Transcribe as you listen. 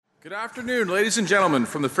Good afternoon, ladies and gentlemen,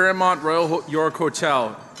 from the Fairmont Royal York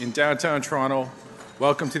Hotel in downtown Toronto.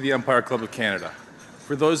 Welcome to the Empire Club of Canada.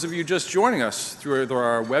 For those of you just joining us through either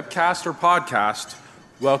our webcast or podcast,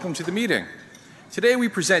 welcome to the meeting. Today we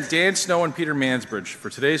present Dan Snow and Peter Mansbridge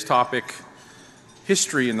for today's topic,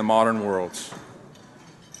 History in the Modern World.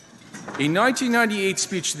 A 1998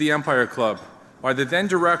 speech to the Empire Club by the then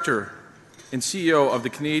director and CEO of the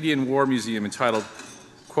Canadian War Museum entitled,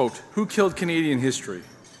 quote, "Who Killed Canadian History?"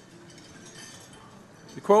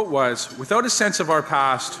 The quote was, "Without a sense of our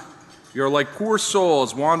past, we are like poor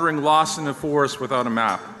souls wandering lost in the forest without a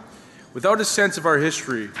map. Without a sense of our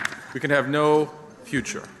history, we can have no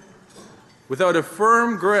future. Without a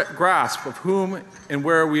firm grasp of whom and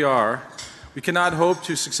where we are, we cannot hope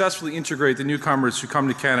to successfully integrate the newcomers who come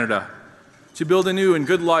to Canada, to build a new and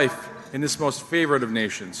good life in this most favored of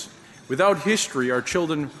nations. Without history, our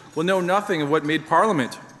children will know nothing of what made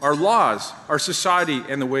Parliament, our laws, our society,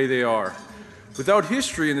 and the way they are. Without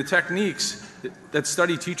history and the techniques that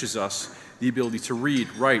study teaches us, the ability to read,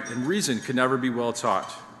 write, and reason can never be well taught.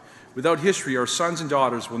 Without history, our sons and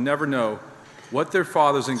daughters will never know what their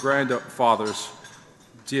fathers and grandfathers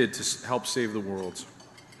did to help save the world."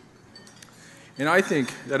 And I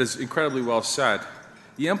think that is incredibly well said.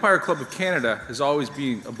 The Empire Club of Canada has always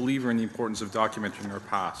been a believer in the importance of documenting our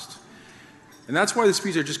past. And that's why the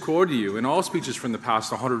speech I just quoted you, and all speeches from the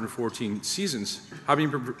past 114 seasons, have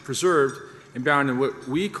been preserved and bound in what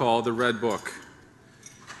we call the Red Book.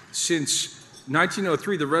 Since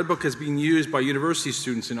 1903, the Red Book has been used by university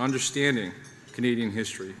students in understanding Canadian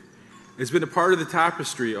history. It's been a part of the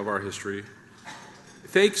tapestry of our history.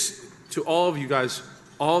 Thanks to all of you guys,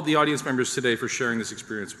 all the audience members today, for sharing this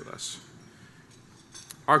experience with us.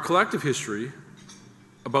 Our collective history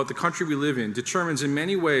about the country we live in determines in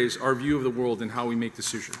many ways our view of the world and how we make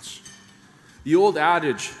decisions. The old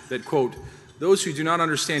adage that, quote, "Those who do not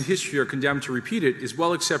understand history are condemned to repeat it," is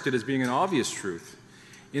well accepted as being an obvious truth,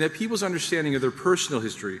 in that people's understanding of their personal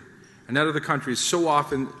history and that of the country is so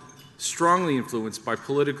often strongly influenced by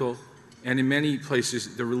political and, in many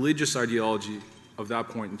places, the religious ideology of that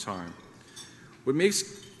point in time. What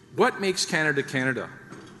makes Canada Canada?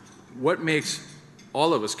 What makes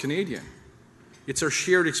all of us Canadian? It's our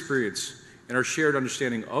shared experience and our shared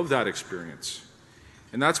understanding of that experience.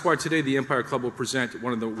 And that's why today the Empire Club will present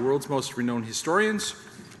one of the world's most renowned historians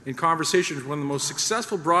in conversation with one of the most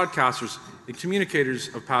successful broadcasters and communicators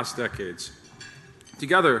of past decades.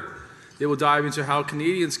 Together, they will dive into how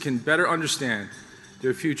Canadians can better understand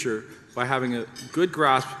their future by having a good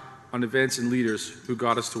grasp on events and leaders who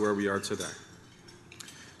got us to where we are today.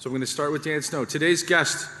 So I'm going to start with Dan Snow. Today's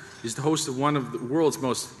guest is the host of one of the world's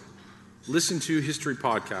most listened to history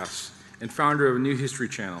podcasts and founder of a new history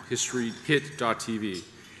channel, historyhit.tv.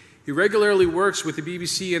 He regularly works with the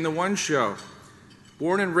BBC and The One Show.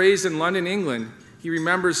 Born and raised in London, England, he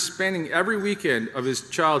remembers spending every weekend of his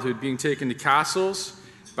childhood being taken to castles,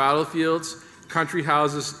 battlefields, country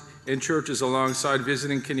houses, and churches alongside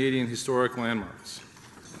visiting Canadian historic landmarks.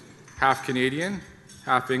 Half Canadian,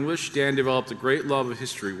 half English, Dan developed a great love of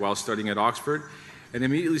history while studying at Oxford and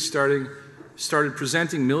immediately started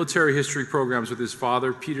presenting military history programs with his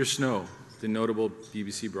father, Peter Snow, the notable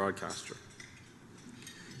BBC broadcaster.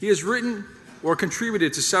 He has written or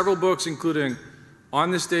contributed to several books, including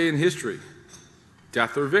On This Day in History,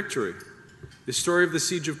 Death or Victory, The Story of the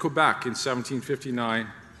Siege of Quebec in 1759,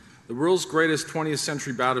 The World's Greatest 20th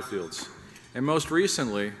Century Battlefields, and most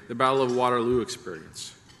recently, The Battle of Waterloo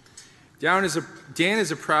Experience. Dan is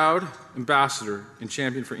a proud ambassador and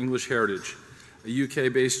champion for English Heritage, a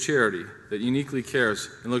UK-based charity that uniquely cares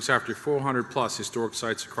and looks after 400-plus historic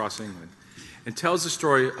sites across England, and tells the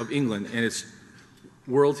story of England and its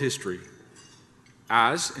world history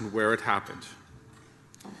as and where it happened.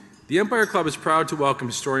 The Empire Club is proud to welcome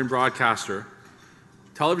historian, broadcaster,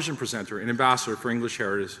 television presenter, and ambassador for English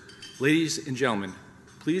Heritage. Ladies and gentlemen,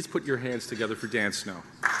 please put your hands together for Dan Snow.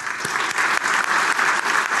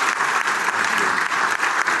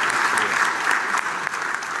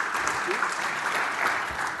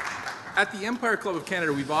 At the Empire Club of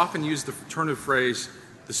Canada, we've often used the turn of phrase,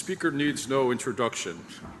 "the speaker needs no introduction."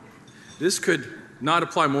 This could not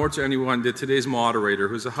apply more to anyone than today's moderator,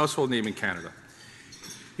 who is a household name in Canada.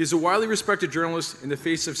 He is a widely respected journalist in the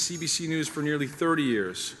face of CBC News for nearly 30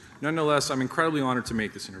 years. Nonetheless, I'm incredibly honored to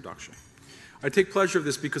make this introduction. I take pleasure of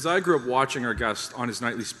this because I grew up watching our guest on his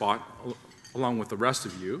nightly spot, along with the rest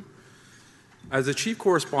of you, as the chief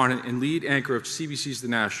correspondent and lead anchor of CBC's The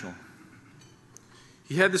National.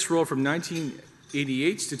 He had this role from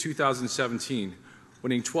 1988 to 2017,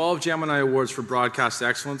 winning 12 Gemini Awards for broadcast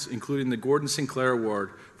excellence, including the Gordon Sinclair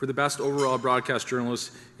Award for the best overall broadcast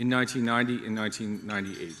journalist in 1990 and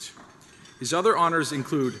 1998. His other honors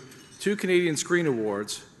include 2 Canadian Screen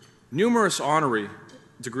Awards, numerous honorary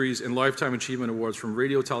degrees and Lifetime Achievement Awards from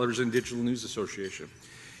Radio, Television, and Digital News Association.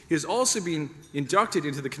 He has also been inducted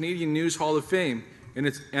into the Canadian News Hall of Fame and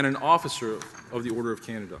an officer of the Order of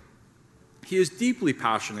Canada. He is deeply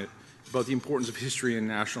passionate about the importance of history and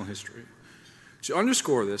national history. To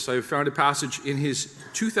underscore this, I have found a passage in his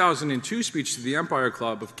 2002 speech to the Empire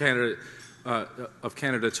Club of Canada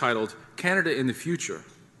titled, "Canada in the Future."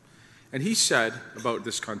 And he said about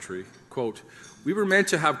this country, quote, "We were meant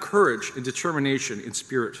to have courage and determination in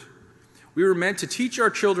spirit. We were meant to teach our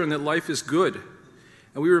children that life is good,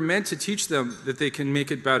 and we were meant to teach them that they can make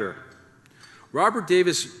it better. Robert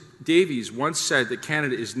Davies once said that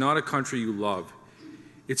Canada is not a country you love.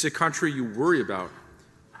 It's a country you worry about."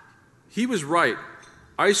 He was right.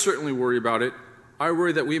 I certainly worry about it. I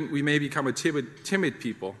worry that we may become a timid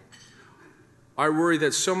people. I worry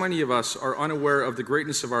that so many of us are unaware of the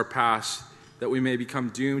greatness of our past that we may become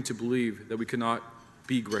doomed to believe that we cannot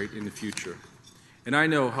be great in the future. And I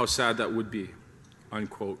know how sad that would be,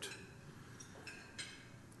 unquote.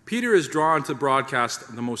 Peter is drawn to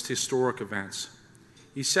broadcast the most historic events.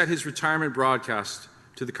 He set his retirement broadcast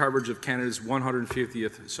to the coverage of Canada's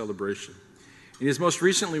 150th celebration. He has most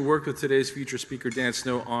recently worked with today's feature speaker, Dan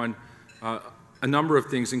Snow, on a number of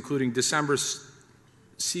things, including December's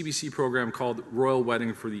CBC program called Royal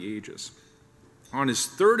Wedding for the Ages. On his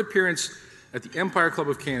 3rd appearance at the Empire Club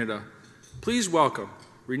of Canada, please welcome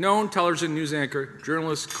renowned television news anchor,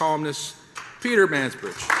 journalist, columnist, Peter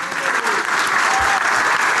Mansbridge.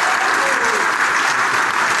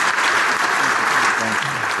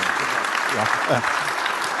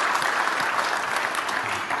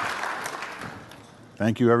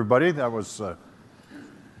 Thank you, everybody. That was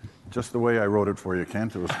just the way I wrote it for you,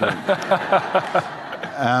 Kent. It was great.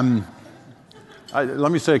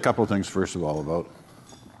 Let me say a couple of things, first of all, about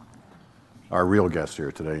our real guest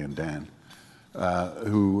here today, and Dan,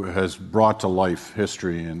 who has brought to life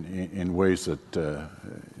history in ways that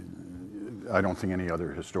I don't think any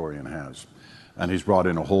other historian has. And he's brought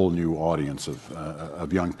in a whole new audience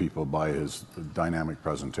of young people by his dynamic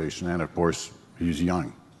presentation. And, of course, he's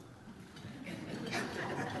young.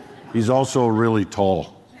 He's also really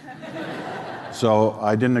tall. So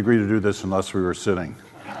I didn't agree to do this unless we were sitting.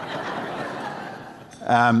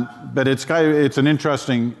 But it's an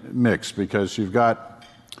interesting mix because you've got,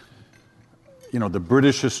 the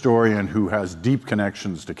British historian who has deep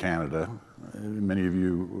connections to Canada. Many of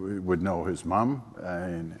you would know his mom,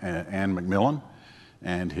 Anne Macmillan,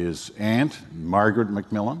 and his aunt, Margaret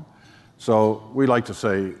Macmillan. So we like to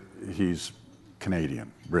say he's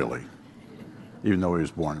Canadian, really, even though he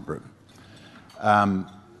was born in Britain.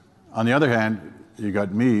 On the other hand, you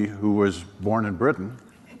got me, who was born in Britain.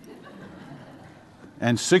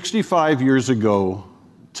 And 65 years ago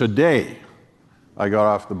today, I got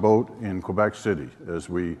off the boat in Quebec City as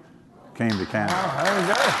we came to Canada. Oh, there we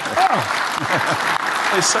go. Oh.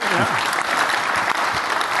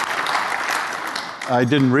 I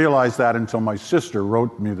didn't realize that until my sister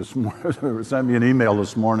wrote me this morning, sent me an email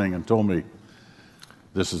this morning and told me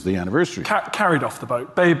this is the anniversary. Carried off the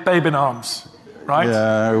boat, babe in arms, right?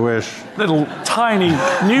 Yeah, I wish. Little tiny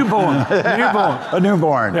newborn. A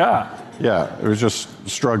newborn. Yeah. Yeah, it was just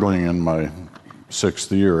struggling in my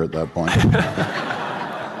 6th year at that point.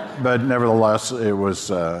 But nevertheless, it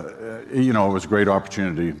was, it was a great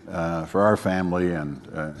opportunity for our family,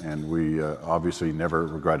 and we obviously never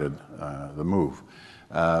regretted the move.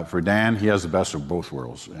 For Dan, he has the best of both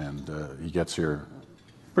worlds, and he gets here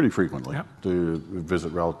pretty frequently to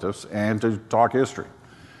visit relatives and to talk history.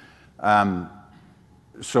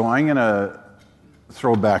 So I'm going to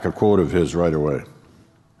throw back a quote of his right away.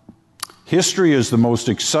 "History is the most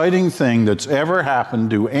exciting thing that's ever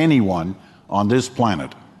happened to anyone on this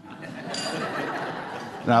planet."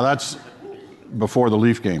 Now that's before the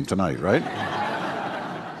Leaf game tonight, right?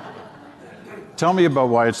 Tell me about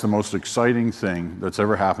why it's the most exciting thing that's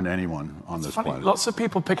ever happened to anyone on this planet. Lots of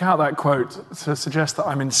people pick out that quote to suggest that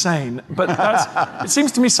I'm insane, but it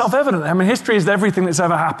seems to me self-evident. I mean, history is everything that's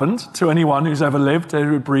ever happened to anyone who's ever lived,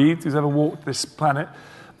 who breathed, who's ever walked this planet.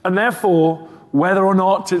 And therefore, whether or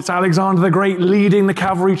not it's Alexander the Great leading the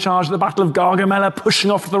cavalry charge at the Battle of Gargamella, pushing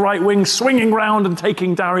off to the right wing, swinging round and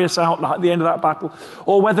taking Darius out at the end of that battle,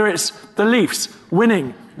 or whether it's the Leafs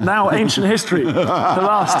winning, now ancient history, the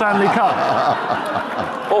last Stanley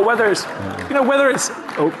Cup, or whether it's,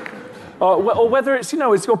 Or whether it's,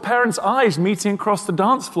 it's your parents' eyes meeting across the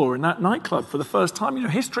dance floor in that nightclub for the first time.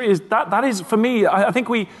 History is, that is, for me, I think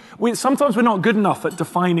we sometimes we're not good enough at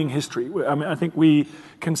defining history. I think we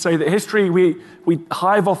can say that history, we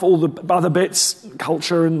hive off all the other bits,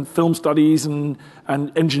 culture and film studies and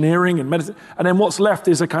engineering and medicine, and then what's left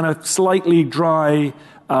is a kind of slightly dry,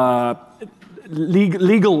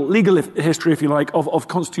 legal history, if you like, of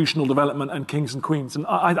constitutional development and kings and queens. And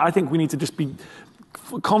I think we need to just be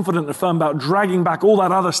confident and firm about dragging back all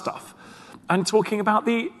that other stuff and talking about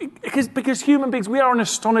because human beings, we are an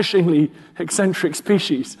astonishingly eccentric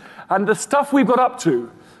species. And the stuff we've got up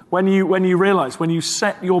to, when you realize, when you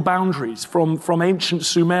set your boundaries from ancient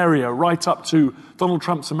Sumeria right up to Donald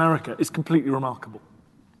Trump's America, is completely remarkable.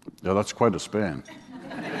 Yeah, that's quite a span.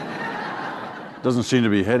 Doesn't seem to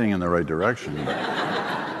be heading in the right direction.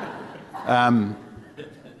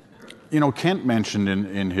 Kent mentioned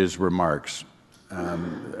in his remarks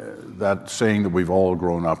that saying that we've all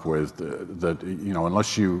grown up with, that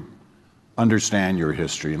unless you understand your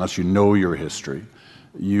history, unless you know your history,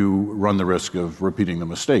 you run the risk of repeating the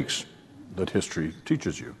mistakes that history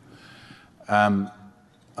teaches you.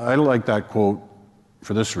 I like that quote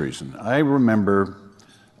for this reason. I remember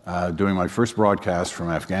doing my first broadcast from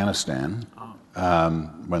Afghanistan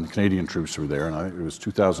when the Canadian troops were there, and it was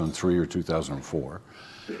 2003 or 2004.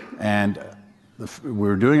 And we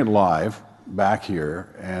were doing it live back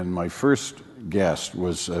here, and my first guest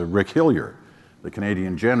was Rick Hillier, the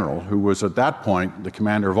Canadian general, who was at that point the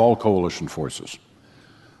commander of all coalition forces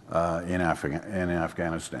in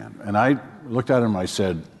Afghanistan. And I looked at him and I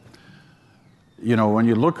said, when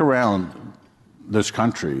you look around this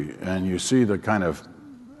country and you see the kind of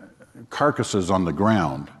carcasses on the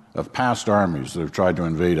ground of past armies that have tried to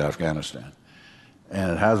invade Afghanistan,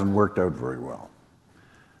 and it hasn't worked out very well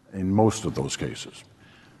in most of those cases.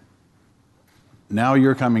 Now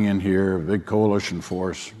you're coming in here, a big coalition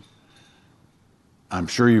force. I'm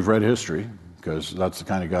sure you've read history, because that's the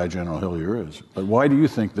kind of guy General Hillier is. But why do you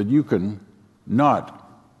think that you can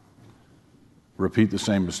not repeat the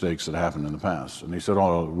same mistakes that happened in the past? And he said,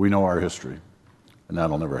 we know our history, and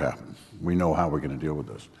that'll never happen. We know how we're going to deal with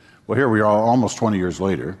this. Well, here we are almost 20 years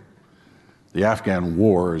later. The Afghan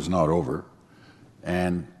war is not over,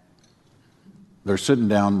 and they're sitting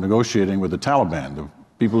down negotiating with the Taliban, the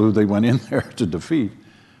people who they went in there to defeat,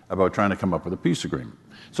 about trying to come up with a peace agreement.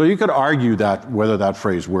 So you could argue that whether that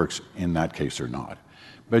phrase works in that case or not.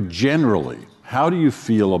 But generally, how do you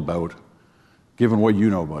feel about, given what you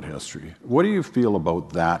know about history, what do you feel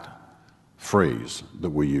about that phrase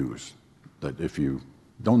that we use? That if you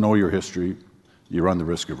don't know your history, you run the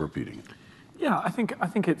risk of repeating it. Yeah, I think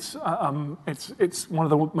it's one of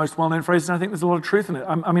the most well-known phrases, and I think there's a lot of truth in it.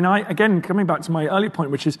 Again, coming back to my earlier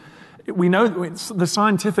point, which is, we know the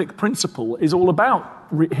scientific principle is all about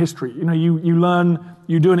history. You learn,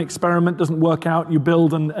 you do an experiment, doesn't work out, you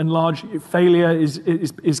build and enlarge. Failure is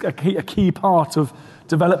a key part of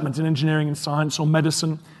development in engineering and science or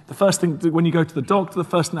medicine. The first thing, when you go to the doctor, the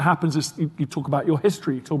first thing that happens is you talk about your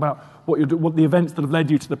history, you talk about what the events that have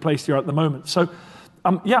led you to the place you're at the moment. So,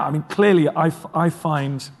 clearly, I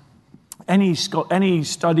find any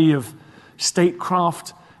study of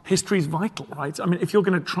statecraft, history is vital, right? If you're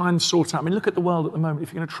going to try and sort out, look at the world at the moment.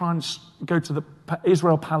 If you're going to try and go to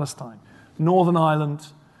Israel-Palestine, Northern Ireland,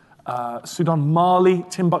 Sudan, Mali,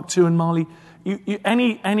 Timbuktu and Mali,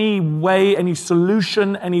 any way, any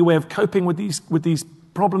solution, any way of coping with these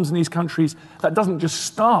problems in these countries that doesn't just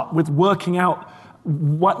start with working out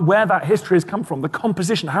where that history has come from, the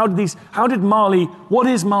composition. How did Mali? What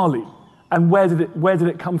is Mali, and where did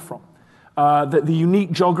it come from? The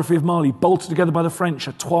unique geography of Mali, bolted together by the French,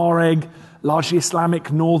 a Tuareg, largely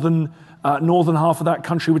Islamic northern half of that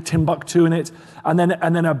country with Timbuktu in it, and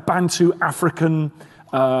then a Bantu African,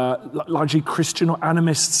 largely Christian or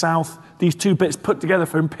animist south. These two bits put together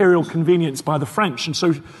for imperial convenience by the French. And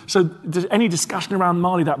so any discussion around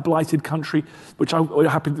Mali, that blighted country, which I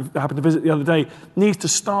happened to visit the other day, needs to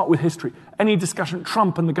start with history. Any discussion,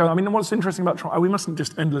 Trump and the go. What's interesting about Trump, we mustn't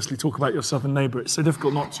just endlessly talk about your southern neighbour. It's so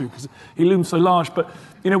difficult not to, because he looms so large. But,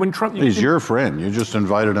 when Trump... He's your friend. You just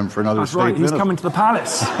invited him for another That's state right. He's visit. coming to the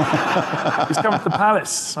palace. He's coming to the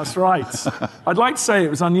palace. That's right. I'd like to say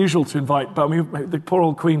it was unusual to invite, but the poor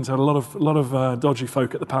old Queen's had a lot of dodgy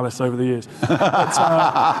folk at the palace over the years.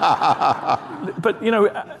 But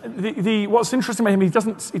what's interesting about him, he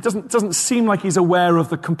doesn't seem like he's aware of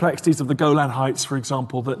the complexities of the Golan Heights, for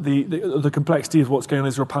example, the complexity of what's going on in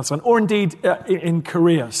Israel-Palestine, or indeed in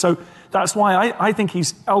Korea. So that's why I think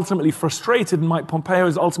he's ultimately frustrated, and Mike Pompeo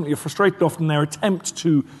is ultimately frustrated often in their attempt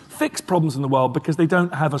to fix problems in the world because they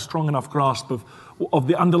don't have a strong enough grasp of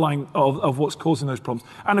the underlying of what's causing those problems.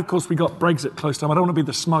 And of course, we got Brexit close to home. I don't want to be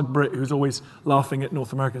the smug Brit who's always laughing at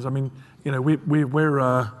North Americans. I mean, you know,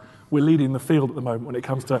 we're leading the field at the moment when it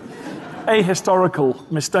comes to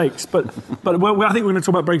ahistorical mistakes. But I think we're going to talk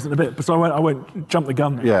about Brexit in a bit, so I won't jump the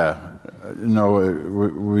gun there. Yeah, no,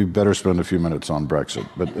 we better spend a few minutes on Brexit.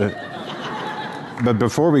 But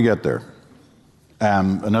before we get there,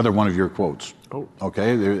 another one of your quotes. Oh.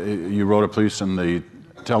 Okay, you wrote a piece in the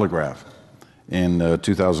Telegraph in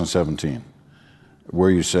 2017 where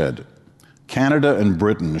you said, "Canada and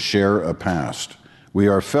Britain share a past. We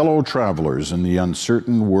are fellow travelers in the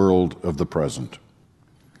uncertain world of the present."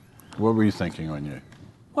 What were you thinking when you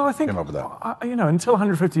came up with that? Until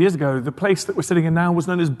 150 years ago, the place that we're sitting in now was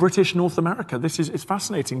known as British North America. It's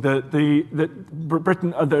fascinating.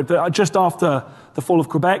 Britain, just after the fall of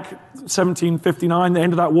Quebec, 1759, the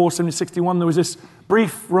end of that war, 1761, there was this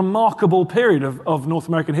brief, remarkable period of North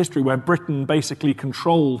American history where Britain basically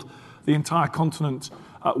controlled the entire continent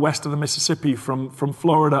west of the Mississippi from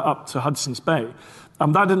Florida up to Hudson's Bay.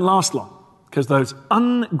 That didn't last long because those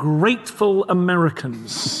ungrateful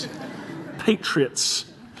Americans, patriots,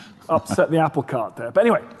 upset the apple cart there. But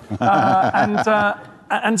anyway, but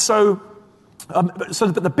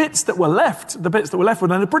the bits that were left were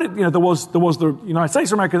then the British. You know, there was the United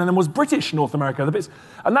States of America, and then there was British North America.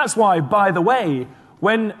 And that's why, by the way,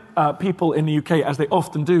 when people in the UK, as they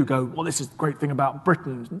often do, go, well, this is the great thing about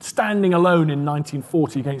Britain, standing alone in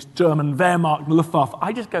 1940 against German Wehrmacht and Luftwaffe,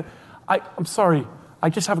 I just go, I'm sorry, I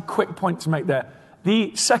just have a quick point to make there.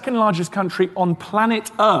 The second largest country on planet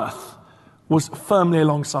Earth was firmly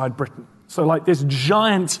alongside Britain. So like this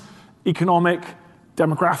giant economic,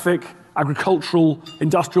 demographic, agricultural,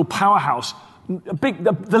 industrial powerhouse,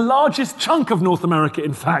 the largest chunk of North America,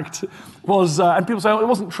 in fact, was, and people say, oh, it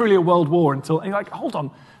wasn't truly a world war until, and you're like, hold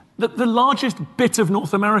on, the largest bit of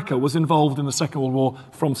North America was involved in the Second World War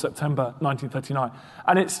from September 1939.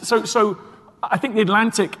 And it's, so I think the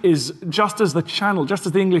Atlantic is, just as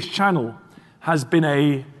the English Channel has been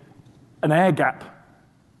an air gap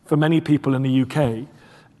for many people in the UK,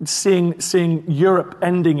 seeing Europe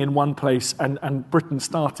ending in one place and Britain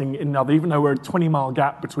starting in another, even though we're a 20-mile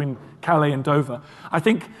gap between Calais and Dover. I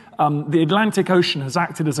think the Atlantic Ocean has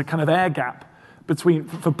acted as a kind of air gap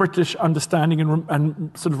for British understanding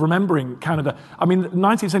and sort of remembering Canada. I mean,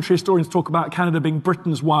 19th century historians talk about Canada being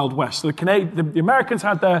Britain's Wild West. So the Americans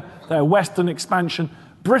had their western expansion.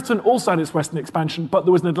 Britain also had its western expansion, but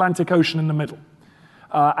there was an Atlantic Ocean in the middle.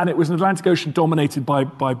 And it was an Atlantic Ocean dominated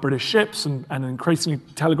by British ships and increasingly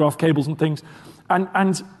telegraph cables and things.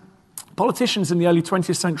 And politicians in the early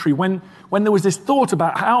 20th century, when there was this thought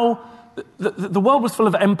about how the world was full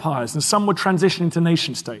of empires and some were transitioning to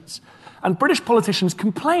nation states, and British politicians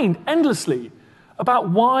complained endlessly about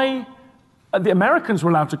why the Americans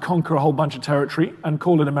were allowed to conquer a whole bunch of territory and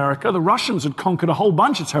call it America. The Russians had conquered a whole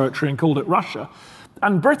bunch of territory and called it Russia.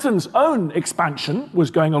 And Britain's own expansion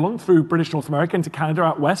was going along through British North America into Canada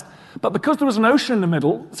out west. But because there was an ocean in the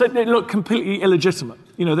middle, so it looked completely illegitimate.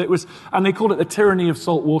 You know, and they called it the tyranny of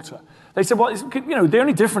salt water. They said, well, the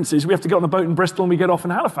only difference is we have to get on a boat in Bristol and we get off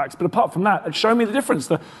in Halifax. But apart from that, show me the difference.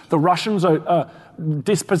 The Russians are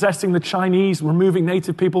dispossessing the Chinese, removing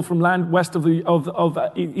native people from land west of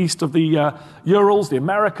east of the Urals. The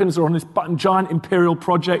Americans are on this giant imperial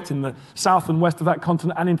project in the south and west of that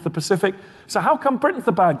continent and into the Pacific. So how come Britain's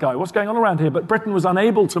the bad guy? What's going on around here? But Britain was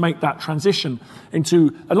unable to make that transition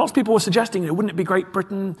into, and lots of people were suggesting, wouldn't it be Great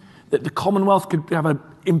Britain that the Commonwealth could have an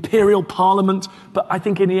imperial parliament? But I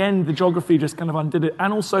think in the end, the geography just kind of undid it.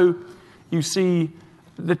 And also, you see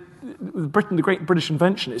Britain, the great British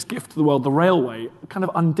invention, its gift to the world, the railway, kind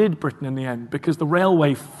of undid Britain in the end, because the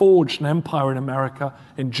railway forged an empire in America,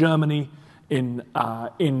 in Germany, in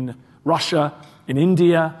Russia, in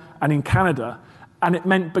India, and in Canada. And it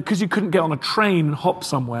meant, because you couldn't get on a train and hop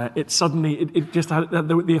somewhere, it just had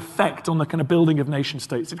the effect on the kind of building of nation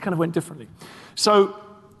states. It kind of went differently. So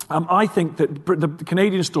I think that the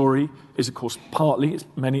Canadian story is, of course, there's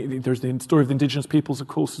the story of the indigenous peoples, of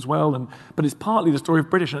course, as well, but it's partly the story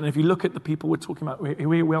of British. And if you look at the people we're talking about,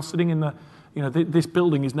 we are sitting in this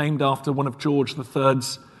building is named after one of George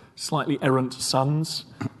III's slightly errant sons,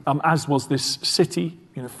 as was this city,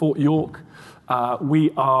 Fort York.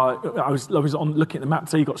 I was on looking at the map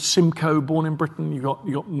today. You got Simcoe, born in Britain. You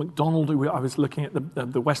got MacDonald. I was looking at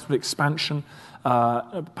the westward expansion.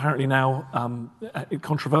 Apparently now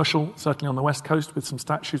controversial, certainly on the west coast, with some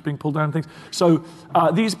statues being pulled down and things. So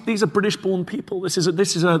these are British-born people.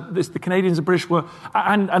 The Canadians are British were,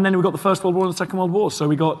 and then we got the First World War and the Second World War. So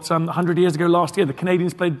we got 100 years ago last year, the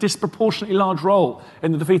Canadians played a disproportionately large role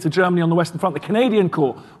in the defeat of Germany on the Western Front. The Canadian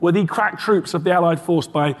Corps were the crack troops of the Allied force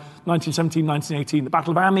by 1917, 1918. The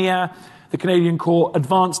Battle of Amiens, the Canadian Corps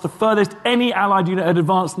advanced the furthest any Allied unit had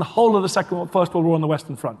advanced in the whole of the First World War on the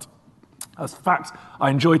Western Front. As a fact, I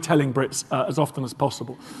enjoy telling Brits as often as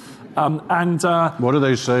possible. What do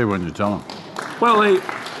they say when you tell them? Well,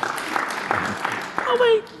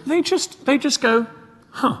 they just go,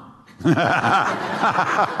 huh.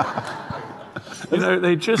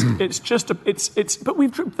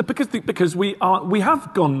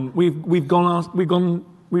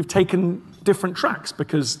 We've taken different tracks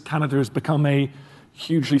because Canada has become a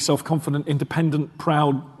hugely self-confident, independent,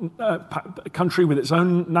 proud country with its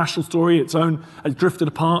own national story, its own, has drifted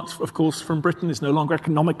apart, of course, from Britain. It's no longer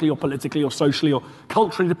economically or politically or socially or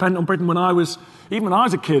culturally dependent on Britain. Even when I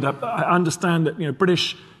was a kid, I understand that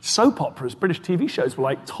British soap operas, British TV shows were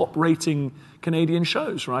like top-rating Canadian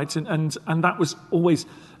shows, right? And that was always...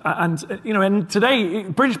 And today,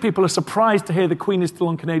 British people are surprised to hear the Queen is still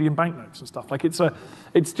on Canadian banknotes and stuff. Like it's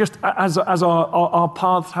just as our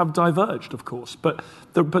paths have diverged, of course. But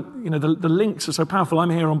the links are so powerful. I'm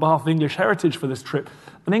here on behalf of English Heritage for this trip.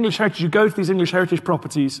 And English Heritage, you go to these English Heritage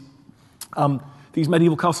properties, these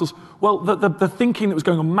medieval castles. Well, the thinking that was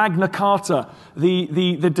going on, Magna Carta,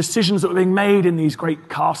 the decisions that were being made in these great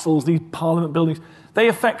castles, these Parliament buildings, they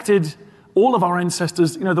affected all of our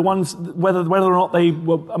ancestors, the ones, whether or not they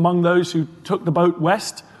were among those who took the boat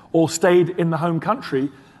west or stayed in the home country,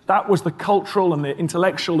 that was the cultural and the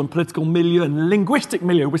intellectual and political milieu and linguistic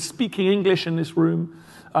milieu. We're speaking English in this room,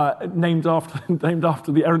 named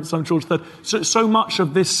after the errant son of George III. So much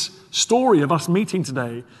of this story of us meeting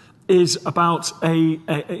today is about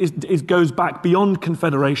it goes back beyond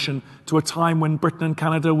Confederation to a time when Britain and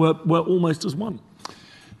Canada were almost as one.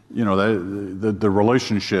 The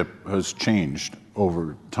relationship has changed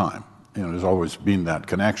over time. There's always been that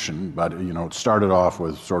connection, but it started off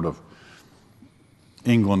with sort of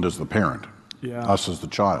England as the parent, us as the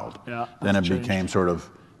child. Yeah, then it became sort of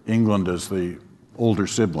England as the older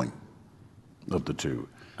sibling of the two.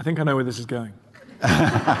 I think I know where this is going.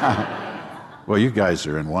 Well, you guys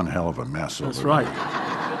are in one hell of a mess. That's right.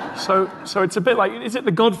 So it's a bit like, is it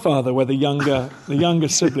The Godfather where the younger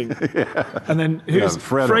sibling, and then who's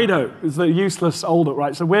Fredo is the useless older,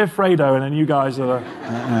 right? So we're Fredo, and then you guys are the.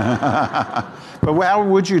 But how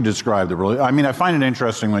would you describe the role? I mean, I find it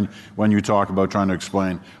interesting when you talk about trying to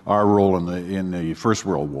explain our role in the First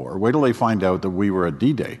World War. Wait till they find out that we were at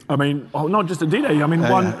D-Day. I mean, not just at D-Day. I mean,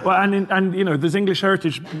 there's English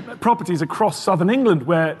heritage properties across southern England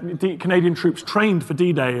where Canadian troops trained for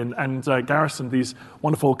D-Day and garrisoned these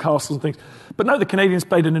wonderful castles and things. But no, the Canadians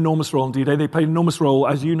played an enormous role on D-Day. They played an enormous role,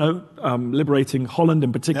 as you know, liberating Holland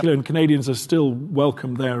in particular, and Canadians are still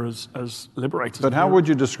welcomed there as liberators. But how would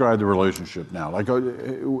you describe the relationship now? Like,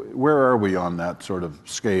 where are we on that sort of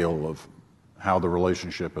scale of how the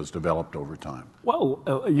relationship has developed over time? Well,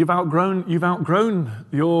 you've outgrown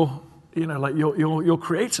your your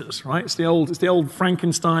creators, right? It's the old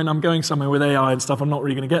Frankenstein. I'm going somewhere with AI and stuff. I'm not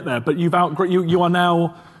really going to get there. But you are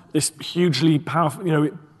now this hugely powerful,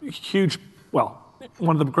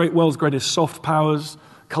 one of the world's greatest soft powers,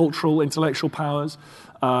 cultural, intellectual powers,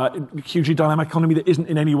 hugely dynamic economy that isn't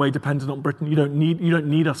in any way dependent on Britain. You don't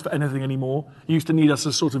need us for anything anymore. You used to need us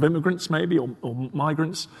as sort of immigrants, maybe, or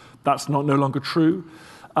migrants. That's no longer true.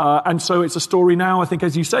 And so it's a story now, I think,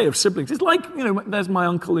 as you say, of siblings. It's like, there's my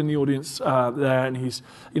uncle in the audience there, and he's,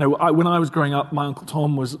 when I was growing up, my Uncle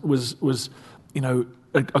Tom was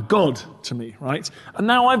a god to me, right? And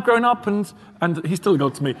now I've grown up and he's still a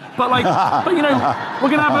god to me. But we're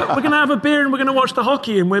gonna have a beer and we're gonna watch the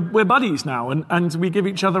hockey and we're buddies now and we give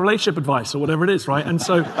each other relationship advice or whatever it is, right? And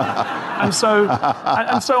so I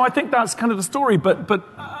think that's kind of the story. But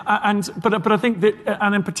I think that,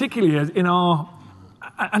 and in particularly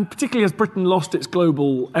particularly as Britain lost its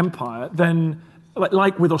global empire, then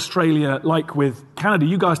like with Australia, like with Canada,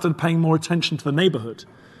 you guys started paying more attention to the neighbourhood.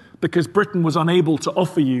 Because Britain was unable to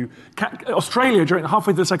offer you... Australia, during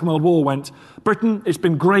halfway through the Second World War, went, Britain, it's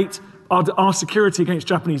been great. Our security against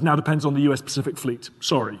Japanese now depends on the US Pacific Fleet.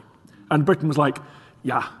 Sorry. And Britain was like,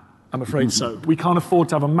 yeah, I'm afraid so. We can't afford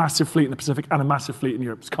to have a massive fleet in the Pacific and a massive fleet in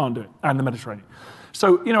Europe. Just can't do it, and the Mediterranean.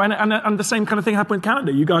 So, and the same kind of thing happened in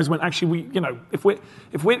Canada. You guys went, actually, if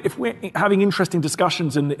we're having interesting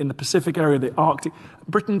discussions in the Pacific area, the Arctic,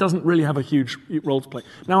 Britain doesn't really have a huge role to play.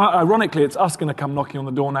 Now, ironically, it's us going to come knocking on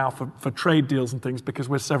the door now for trade deals and things, because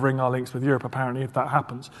we're severing our links with Europe, apparently, if that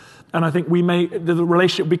happens. And I think the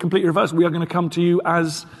relationship will be completely reversed. We are going to come to you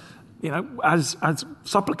as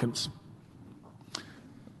supplicants.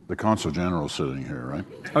 The Consul General sitting here, right?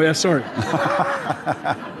 Oh, yeah, sorry.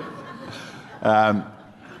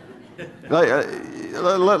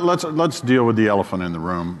 Let's deal with the elephant in the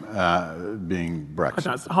room, being Brexit.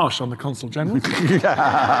 That's harsh on the Consul General.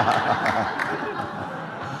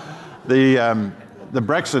 The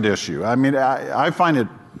Brexit issue. I mean, I find it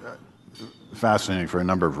fascinating for a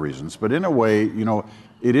number of reasons, but in a way,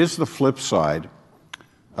 it is the flip side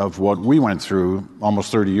of what we went through almost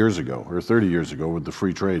 30 years ago with the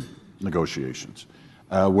free trade negotiations,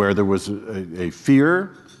 where there was a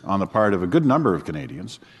fear on the part of a good number of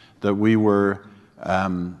Canadians that we were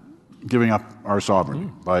giving up our sovereignty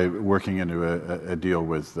by working into a deal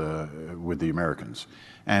with the Americans.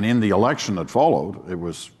 And in the election that followed, I think it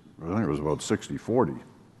was about 60-40.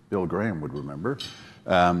 Bill Graham would remember,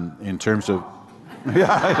 in terms of...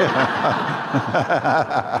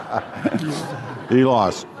 He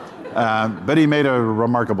lost. But he made a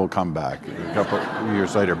remarkable comeback a couple of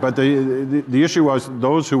years later. But the issue was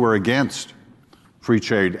those who were against free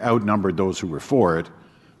trade outnumbered those who were for it.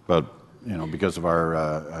 But because of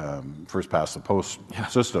our first past the post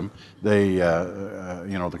system, they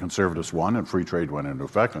the Conservatives won and free trade went into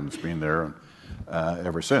effect, and it's been there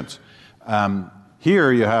ever since.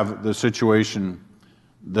 Here you have the situation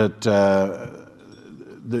that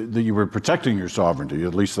you were protecting your sovereignty.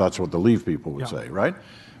 At least that's what the Leave people would say, right?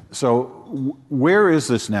 So where is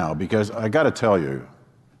this now? Because I got to tell you,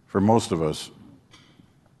 for most of us,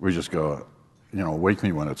 we just go, wake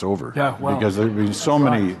me when it's over. Yeah, well, because there have been so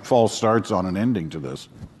many false starts on an ending to this.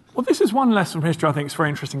 Well, this is one lesson from history I think is very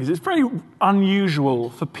interesting. Is it's very unusual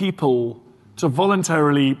for people to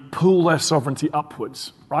voluntarily pull their sovereignty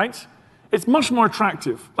upwards, right? It's much more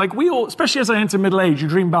attractive. Like we all, especially as I enter middle age, you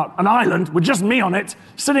dream about an island with just me on it,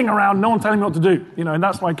 sitting around, no one telling me what to do. And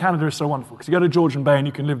that's why Canada is so wonderful, because you go to Georgian Bay and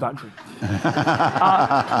you can live that dream.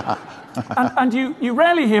 And you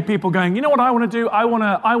rarely hear people going, you know what I want to do? I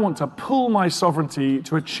want to pull my sovereignty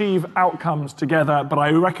to achieve outcomes together, but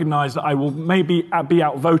I recognize that I will maybe be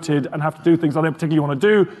outvoted and have to do things I don't particularly want to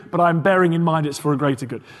do, but I'm bearing in mind it's for a greater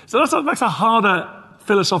good. So that's a harder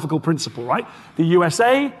philosophical principle, right? The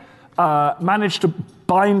USA managed to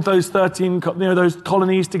bind those 13 those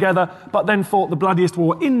colonies together, but then fought the bloodiest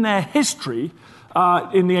war in their history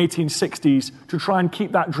in the 1860s to try and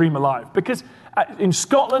keep that dream alive. Because in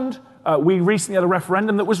Scotland, we recently had a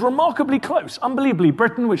referendum that was remarkably close. Unbelievably,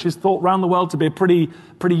 Britain, which is thought around the world to be a pretty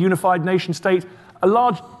unified nation state,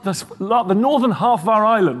 the northern half of our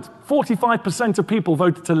island, 45% of people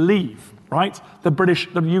voted to leave, right? The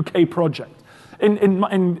UK project.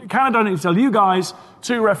 In Canada, I need to tell you guys,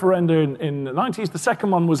 2 referenda in the 90s. The second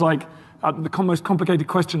one was like the most complicated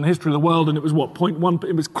question in the history of the world, and it was 0.1.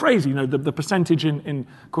 It was crazy, the percentage in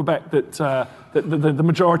Quebec that the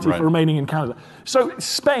majority for remaining in Canada. So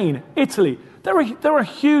Spain, Italy, there are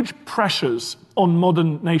huge pressures on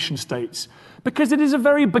modern nation states because it is a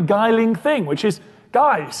very beguiling thing, which is,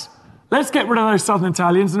 guys, let's get rid of those southern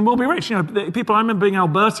Italians and we'll be rich. I remember being in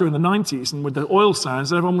Alberta in the 90s and with the oil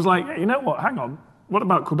sands, everyone was like, hey, you know what, hang on. What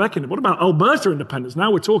about Quebec? What about Alberta independence?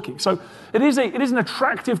 Now we're talking. So it is an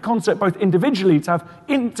attractive concept, both individually to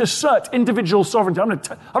assert individual sovereignty. I'm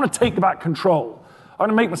going to take back control. I'm going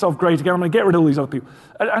to make myself great again. I'm going to get rid of all these other people.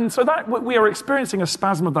 And so that we are experiencing a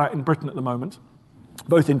spasm of that in Britain at the moment,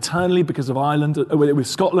 both internally because of Ireland, with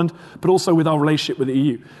Scotland, but also with our relationship with the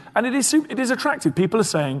EU. And it is attractive. People are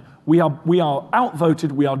saying we are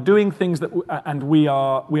outvoted, we are doing things and we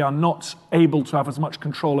are not able to have as much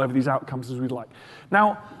control over these outcomes as we'd like.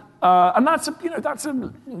 Now, and that's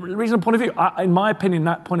a reasonable point of view. In my opinion,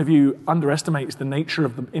 that point of view underestimates the nature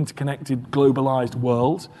of the interconnected, globalized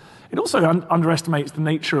world. It also underestimates the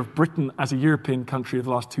nature of Britain as a European country of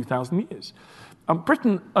the last 2,000 years.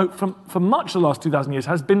 Britain, for much of the last 2,000 years,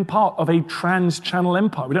 has been part of a trans-channel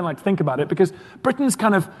empire. We don't like to think about it because Britain's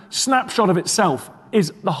kind of snapshot of itself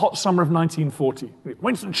is the hot summer of 1940.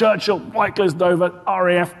 Winston Churchill, White Cliffs Dover,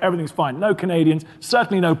 RAF, everything's fine. No Canadians,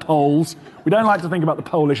 certainly no Poles. We don't like to think about the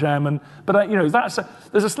Polish airmen, but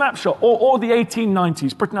there's a snapshot. Or the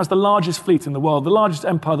 1890s. Britain has the largest fleet in the world, the largest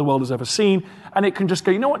empire the world has ever seen, and it can just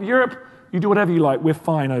go, you know what, Europe, You do whatever you like. We're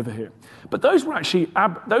fine over here. But those were actually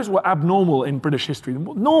abnormal in British history.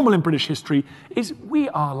 What's normal in British history is we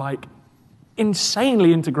are like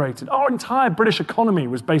insanely integrated. Our entire British economy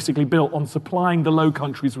was basically built on supplying the Low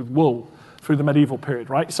Countries with wool through the medieval period,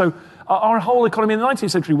 right? So our whole economy in the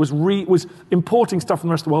 19th century was importing stuff from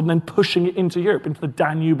the rest of the world and then pushing it into Europe, into the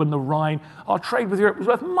Danube and the Rhine. Our trade with Europe was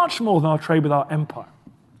worth much more than our trade with our empire.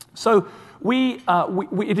 So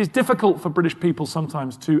it is difficult for British people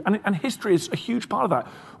sometimes to, and history is a huge part of that.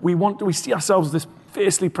 We see ourselves as this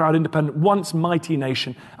fiercely proud, independent, once mighty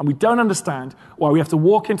nation, and we don't understand why we have to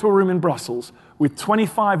walk into a room in Brussels with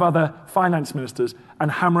 25 other finance ministers and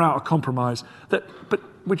hammer out a compromise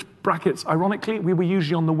which brackets, ironically, we were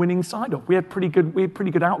usually on the winning side of. We had pretty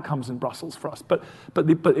good outcomes in Brussels for us, but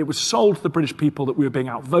it was sold to the British people that we were being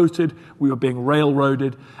outvoted, we were being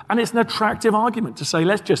railroaded, and it's an attractive argument to say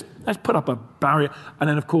let's put up a barrier. And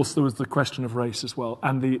then of course there was the question of race as well,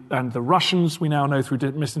 and the Russians we now know through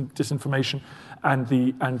disinformation, and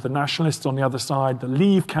the nationalists on the other side, the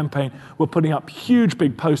Leave campaign, were putting up huge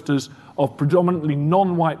big posters of predominantly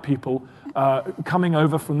non-white people coming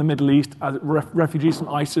over from the Middle East as refugees from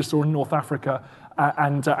ISIS or in North Africa,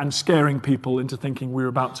 and scaring people into thinking we were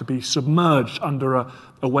about to be submerged under a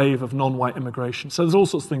wave of non-white immigration. So there's all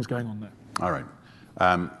sorts of things going on there. All right.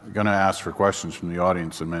 I'm going to ask for questions from the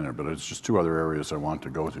audience in a minute, but it's just two other areas I want to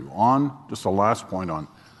go to. Just the last point on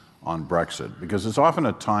Brexit, because it's often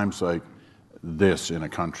at times like this in a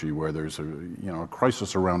country where there's a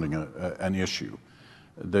crisis surrounding an issue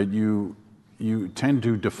that you tend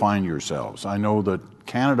to define yourselves. I know that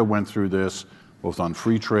Canada went through this both on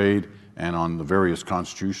free trade and on the various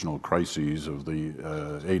constitutional crises of the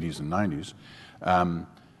 80s and 90s,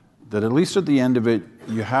 that at least at the end of it,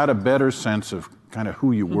 you had a better sense of kind of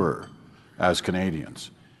who you were as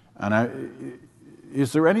Canadians. And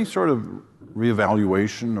is there any sort of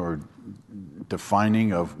reevaluation or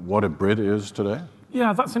defining of what a Brit is today?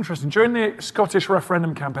 Yeah, that's interesting. During the Scottish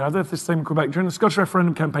referendum campaign, I don't know if this is the same in Quebec, during the Scottish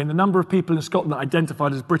referendum campaign, the number of people in Scotland that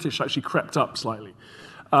identified as British actually crept up slightly.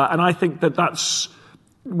 And I think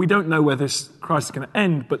we don't know where this crisis is going to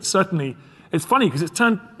end, but certainly it's funny because it's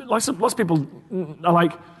turned, lots of people are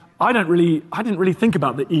like, I didn't really think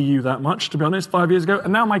about the EU that much, to be honest, 5 years ago,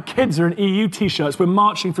 and now my kids are in EU T-shirts, we're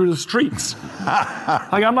marching through the streets.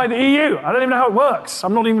 I'm like, the EU, I don't even know how it works.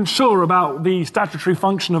 I'm not even sure about the statutory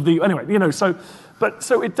function of anyway,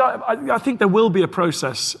 I think there will be a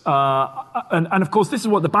process, and of course this is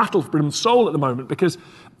what the battle for Britain's soul at the moment, because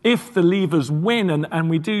if the Leavers win and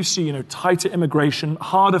we do see tighter immigration,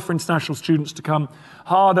 harder for international students to come,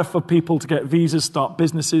 harder for people to get visas, start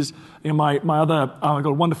businesses. I've got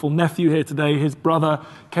a wonderful nephew here today. His brother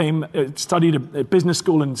came, studied at business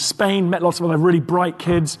school in Spain, met lots of other really bright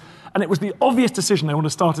kids, and it was the obvious decision they want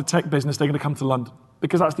to start a tech business. They're going to come to London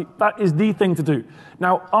because that is the thing to do.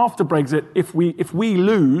 Now, after Brexit, if we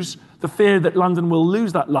lose, the fear that London will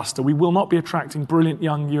lose that luster, we will not be attracting brilliant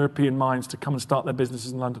young European minds to come and start their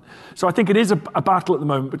businesses in London. So I think it is a battle at the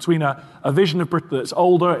moment between a vision of Britain that's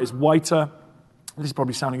older, is whiter. This is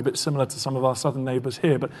probably sounding a bit similar to some of our southern neighbours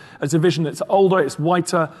here, but it's a vision that's older, it's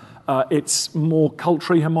whiter, it's more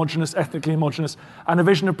culturally homogenous, ethnically homogenous, and a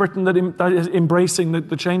vision of Britain that is embracing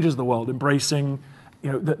the changes of the world, embracing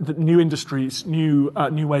the new industries, new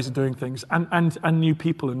ways of doing things, and new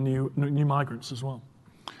people and new migrants as well.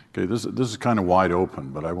 Okay, this is kind of wide open,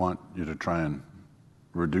 but I want you to try and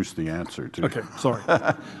reduce the answer to. Okay, sorry.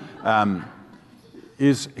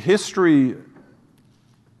 Is history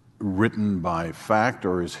written by fact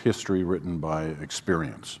or is history written by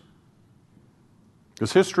experience?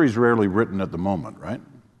 Because history is rarely written at the moment, right?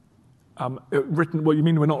 Written, what you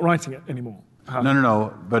mean we're not writing it anymore?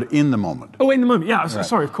 No, but in the moment. Oh, in the moment, yeah, Right.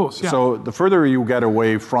 Sorry, of course, yeah. So the further you get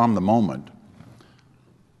away from the moment,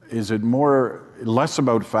 is it less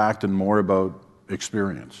about fact and more about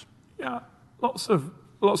experience? Yeah, lots of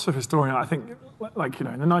historians, I think, in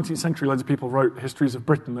the 19th century, loads of people wrote histories of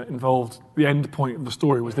Britain that involved the end point of the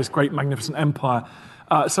story was this great, magnificent empire.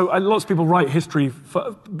 So lots of people write history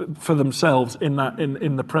for themselves in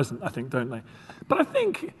the present, I think, don't they? But I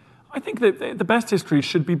think that the best history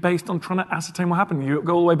should be based on trying to ascertain what happened. You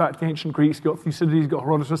go all the way back to the ancient Greeks, you've got Thucydides, you've got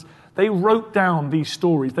Herodotus. They wrote down these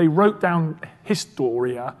stories. They wrote down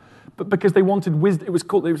historia, but because they wanted wisdom. It was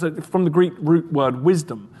from the Greek root word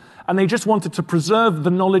wisdom. And they just wanted to preserve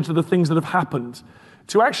the knowledge of the things that have happened,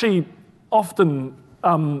 to actually often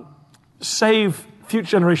save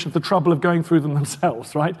future generations the trouble of going through them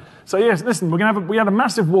themselves, right? So yes, listen, we had a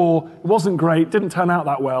massive war. It wasn't great. Didn't turn out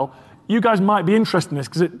that well. you guys might be interested in this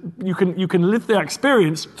because you can live the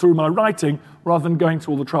experience through my writing rather than going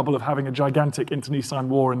to all the trouble of having a gigantic internecine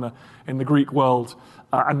war in the Greek world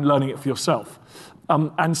and learning it for yourself.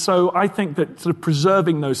 And so I think that sort of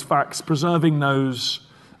preserving those facts, preserving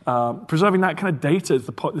that kind of data is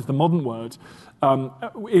the modern word,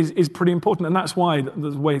 is pretty important. And that's why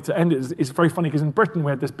the way to end it is very funny, because in Britain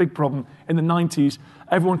we had this big problem in the 90s.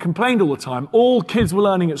 Everyone complained all the time. All kids were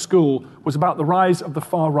learning at school was about the rise of the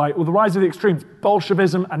far right, or the rise of the extremes,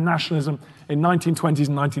 Bolshevism and nationalism in 1920s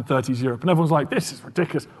and 1930s Europe. And everyone's like, this is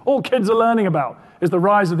ridiculous. All kids are learning about is the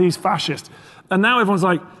rise of these fascists. And now everyone's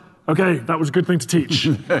like, okay, that was a good thing to teach.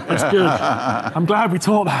 That's good. I'm glad we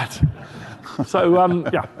taught that. So,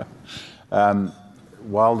 yeah.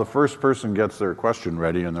 While the first person gets their question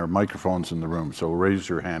ready, and there are microphones in the room, so raise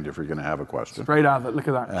your hand if you're going to have a question. Straight out of it, look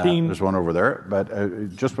at that. Keen. There's one over there.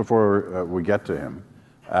 But just before we get to him,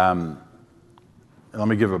 let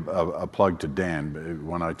me give a plug to Dan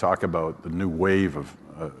when I talk about the new wave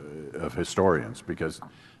of historians, because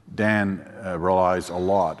Dan relies a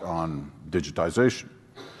lot on digitization.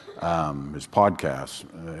 His podcasts,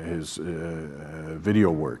 his video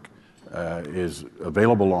work is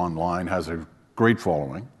available online, has a great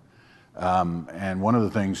following. And one of the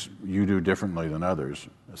things you do differently than others,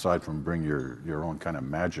 aside from bring your own kind of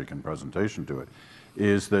magic and presentation to it,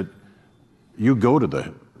 is that you go to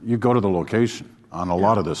the location on a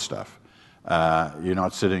lot of this stuff. You're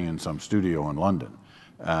not sitting in some studio in London.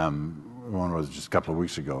 One was just a couple of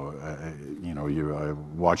weeks ago. I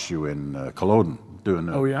watched you in Culloden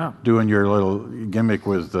doing your little gimmick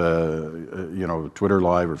with Twitter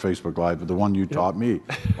Live or Facebook Live, the one you taught me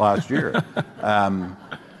last year. I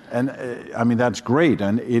mean, that's great,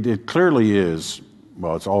 and it clearly is.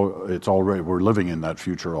 Well, it's already, we're living in that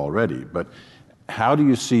future already. But how do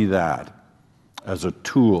you see that as a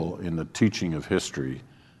tool in the teaching of history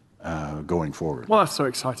going forward? Well, that's so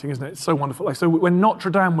exciting, isn't it? It's so wonderful. So when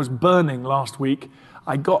Notre Dame was burning last week,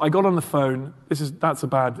 I got on the phone. That's a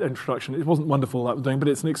bad introduction. It wasn't wonderful that was doing, but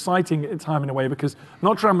it's an exciting time in a way, because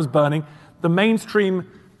Notre Dame was burning. The mainstream,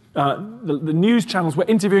 the news channels were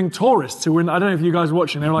interviewing tourists who were in. I don't know if you guys are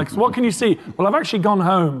watching. They were like, "So what can you see?" Well, I've actually gone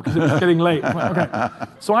home because it was getting late. I'm like, okay.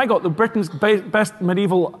 So I got the Britain's best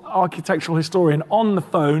medieval architectural historian on the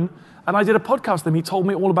phone, and I did a podcast with him. He told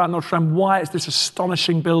me all about Notre Dame, why it's this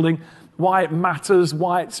astonishing building, why it matters,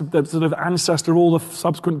 why it's the sort of ancestor of all the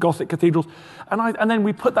subsequent Gothic cathedrals. And then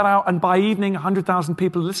we put that out, and by evening, 100,000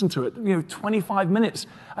 people listened to it, 25 minutes.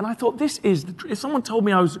 And I thought, if someone told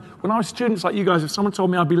me when I was students like you guys, if someone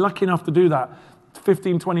told me I'd be lucky enough to do that,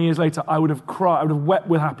 15, 20 years later, I would have cried, I would have wept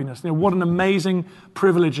with happiness. What an amazing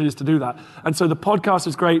privilege it is to do that. And so the podcast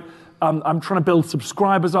is great. I'm trying to build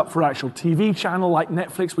subscribers up for an actual TV channel like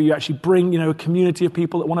Netflix, where you actually bring, a community of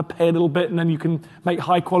people that want to pay a little bit, and then you can make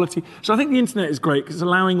high quality. So I think the internet is great because it's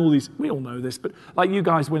allowing all these. We all know this, but like you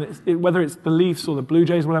guys, whether it's the Leafs or the Blue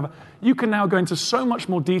Jays or whatever, you can now go into so much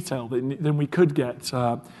more detail than we could get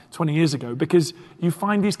 20 years ago, because you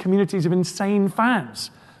find these communities of insane fans.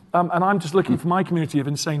 And I'm just looking for my community of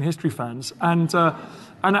insane history fans, and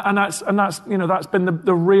that's been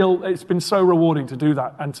the real. It's been so rewarding to do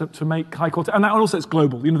that and to make high quality, and that also it's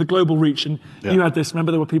global. The global reach, and you had this.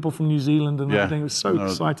 Remember, there were people from New Zealand and everything. It was so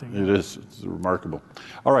exciting. It is. It's remarkable.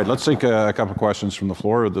 All right, let's take a couple of questions from the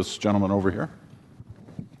floor. This gentleman over here.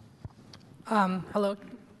 Hello,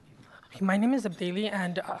 my name is Abdeli,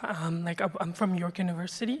 and I'm from York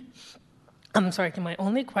University. I'm sorry. My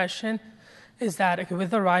only question is that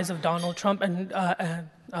with the rise of Donald Trump and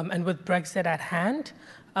with Brexit at hand,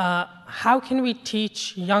 how can we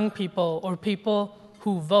teach young people or people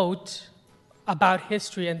who vote about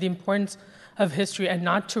history and the importance of history, and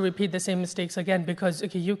not to repeat the same mistakes again? Because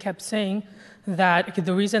you kept saying that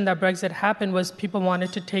the reason that Brexit happened was people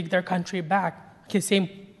wanted to take their country back. Same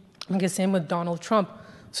with Donald Trump.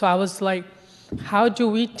 So I was like, how do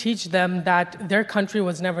we teach them that their country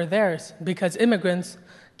was never theirs? Because immigrants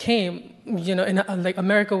came,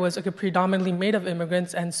 America was predominantly made of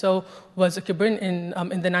immigrants, and so was Britain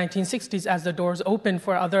in the 1960s as the doors opened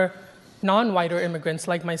for other non-whiter immigrants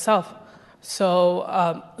like myself. So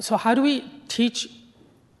how do we teach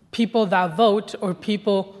people that vote, or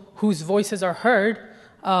people whose voices are heard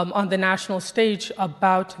on the national stage,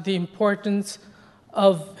 about the importance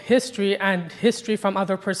of history and history from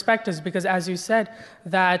other perspectives? Because as you said,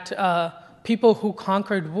 that people who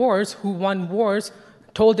conquered wars, who won wars,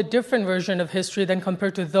 told a different version of history than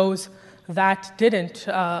compared to those that didn't.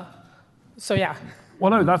 Well,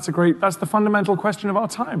 no, that's the fundamental question of our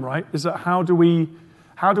time, right? Is that how do we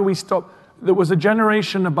stop? There was a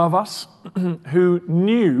generation above us who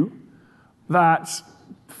knew that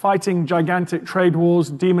fighting gigantic trade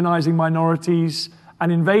wars, demonizing minorities,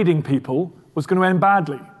 and invading people was going to end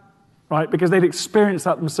badly, right? Because they'd experienced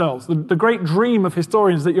that themselves. The great dream of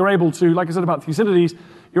historians is that you're able to, like I said about Thucydides,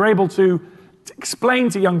 you're able to explain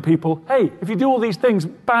to young people, hey, if you do all these things,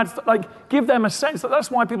 give them a sense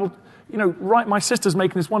that's why people, my sister's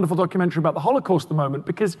making this wonderful documentary about the Holocaust at the moment,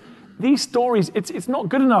 because these stories, it's not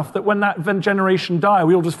good enough that when that generation die,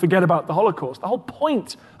 we all just forget about the Holocaust. The whole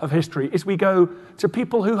point of history is we go to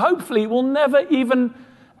people who hopefully will never even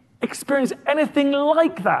experience anything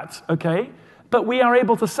like that, okay? But we are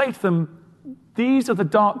able to say to them, these are the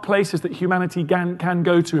dark places that humanity can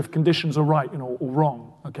go to if conditions are right or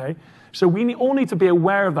wrong, okay? So we all need to be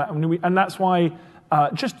aware of that, and that's why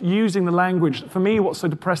just using the language, for me what's so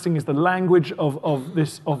depressing is the language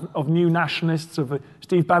of new nationalists, of the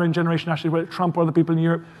Steve Bannon generation nationalists, whether Trump or other people in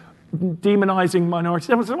Europe, demonizing minorities.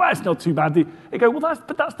 Everyone says, well, it's not too bad. They go, well,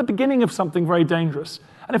 that's the beginning of something very dangerous.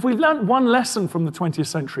 And if we've learned one lesson from the 20th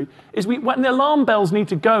century, is when the alarm bells need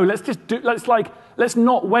to go, let's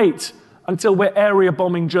not wait until we're area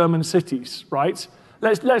bombing German cities, right?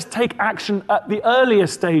 Let's take action at the earlier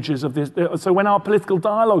stages of this. So when our political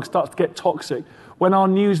dialogue starts to get toxic, when our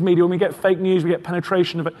news media, when we get fake news, we get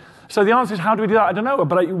penetration of it. So the answer is, how do we do that? I don't know,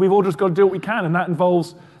 but we've all just got to do what we can, and that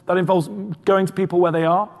involves going to people where they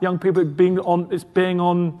are, young people being on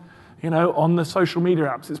the social media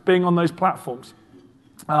apps, it's being on those platforms.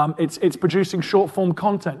 It's producing short-form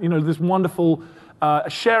content. This wonderful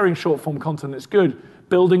sharing short-form content that's good,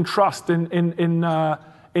 building trust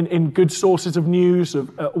in good sources of news,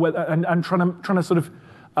 and trying to sort of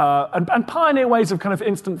and pioneer ways of kind of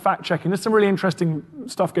instant fact-checking. There's some really interesting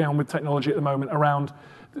stuff going on with technology at the moment around,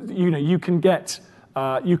 you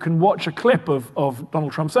can watch a clip of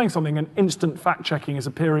Donald Trump saying something, and instant fact-checking is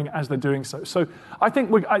appearing as they're doing so. So I think,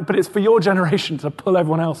 but it's for your generation to pull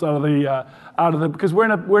everyone else out of the because we're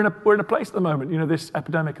in a place at the moment. This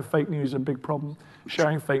epidemic of fake news is a big problem.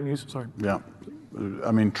 Sharing fake news. Sorry. Yeah,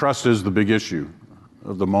 I mean, trust is the big issue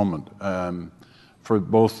of the moment for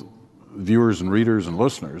both viewers and readers and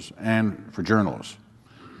listeners, and for journalists.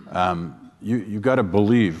 You've got to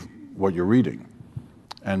believe what you're reading.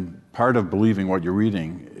 And part of believing what you're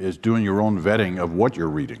reading is doing your own vetting of what you're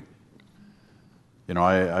reading.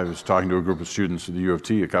 I was talking to a group of students at the U of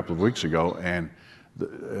T a couple of weeks ago, and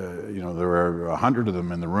there were 100 of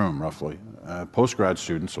them in the room, roughly, post-grad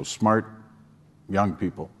students, so smart young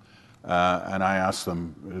people. And I asked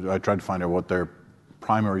them, I tried to find out what their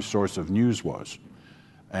primary source of news was.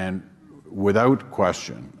 And without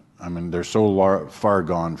question, I mean, they're so far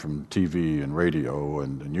gone from TV and radio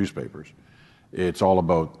and newspapers. It's all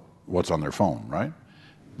about what's on their phone, right?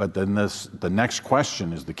 But then the next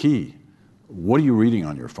question is the key. What are you reading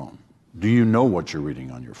on your phone? Do you know what you're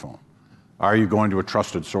reading on your phone? Are you going to a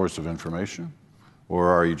trusted source of information? Or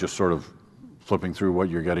are you just sort of flipping through what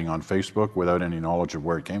you're getting on Facebook without any knowledge of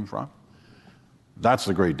where it came from? That's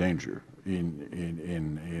the great danger in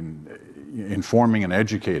informing and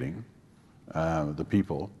educating the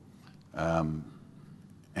people.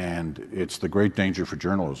 And it's the great danger for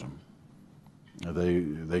journalism.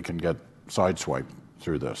 They can get sideswiped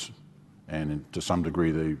through this, and to some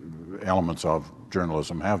degree the elements of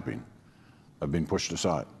journalism have been pushed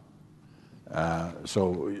aside.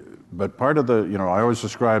 But part of the, I always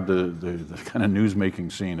describe the kind of news-making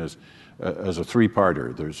scene as a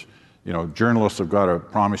three-parter. There's, journalists have got to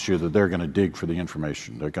promise you that they're going to dig for the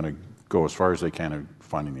information. They're going to go as far as they can in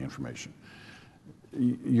finding the information.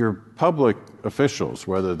 Your public officials,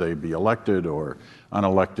 whether they be elected or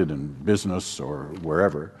unelected in business or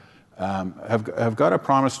wherever, have got to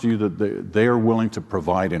promise to you that they are willing to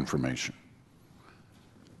provide information.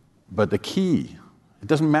 But the key, it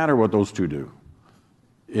doesn't matter what those two do,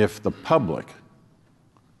 if the public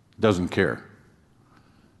doesn't care,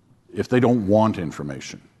 if they don't want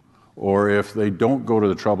information, or if they don't go to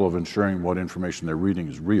the trouble of ensuring what information they're reading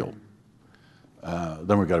is real,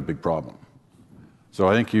 then we've got a big problem. So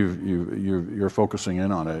I think you're focusing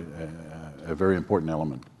in on a very important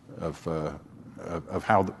element of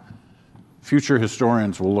how the future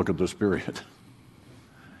historians will look at this period.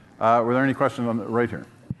 Were there any questions on right here?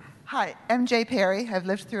 Hi, MJ Perry. I've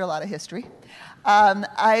lived through a lot of history.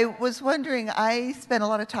 I was wondering, I spent a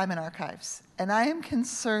lot of time in archives, and I am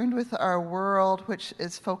concerned with our world, which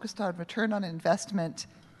is focused on return on investment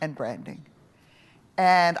and branding.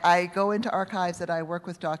 And I go into archives and I work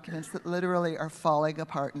with documents that literally are falling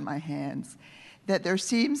apart in my hands. That there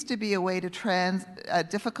seems to be a way to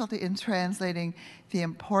difficulty in translating the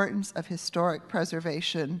importance of historic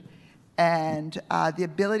preservation and the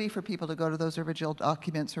ability for people to go to those original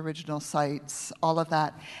documents, original sites, all of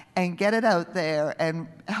that, and get it out there and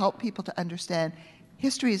help people to understand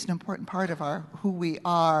history is an important part of who we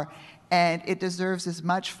are, and it deserves as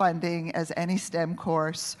much funding as any STEM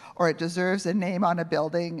course, or it deserves a name on a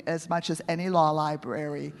building as much as any law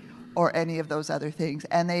library or any of those other things.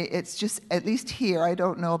 And it's just, at least here, I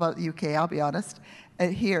don't know about the UK, I'll be honest,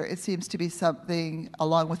 here it seems to be something,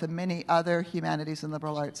 along with the many other humanities and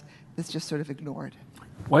liberal arts, that's just sort of ignored.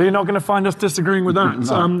 Well, you're not going to find us disagreeing with that.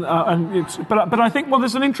 No. But I think, well,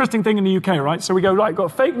 there's an interesting thing in the UK, right? So we go, right, got a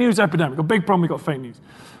fake news epidemic, a big problem, we've got fake news.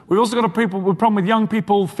 We've also got a problem with young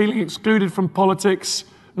people feeling excluded from politics,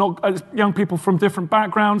 young people from different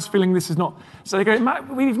backgrounds feeling this is not. So they go,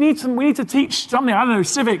 we need to teach something, I don't know,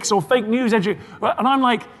 civics or fake news education. And I'm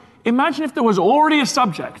like, imagine if there was already a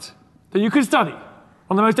subject that you could study, one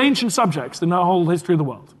of the most ancient subjects in the whole history of the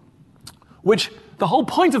world, which the whole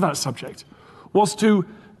point of that subject was to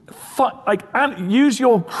use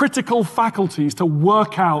your critical faculties to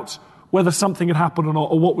work out whether something had happened or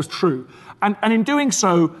not, or what was true. And in doing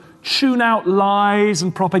so, tune out lies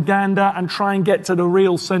and propaganda and try and get to the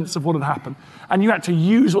real sense of what had happened. And you had to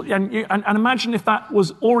use, and imagine if that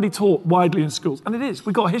was already taught widely in schools. And it is.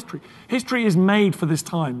 We've got history. History is made for this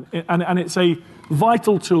time, and it's a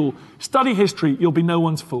vital tool. Study history, you'll be no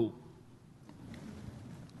one's fool.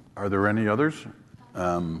 Are there any others?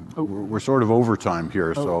 We're sort of overtime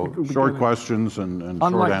here, so short questions and short answers.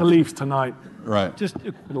 Unlike the Leafs tonight. Right. Just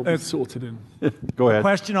It'll be sorted in. Go ahead.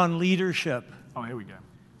 question on leadership. Oh, here we go.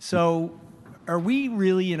 So, are we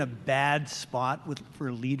really in a bad spot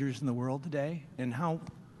for leaders in the world today? And how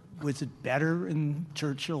was it better in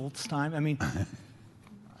Churchill's time? I mean,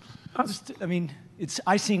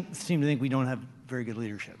 I seem to think we don't have very good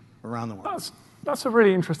leadership around the world. That's a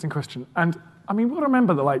really interesting question. And I mean, we've got to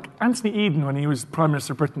remember that, like, Anthony Eden, when he was Prime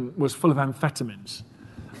Minister of Britain, was full of amphetamines.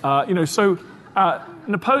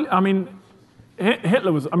 Napoleon, I mean,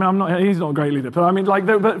 Hitler was, he's not a great leader, but I mean, like,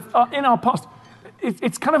 in our past,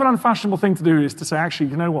 it's kind of an unfashionable thing to do is to say, actually,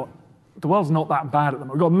 you know what, the world's not that bad at the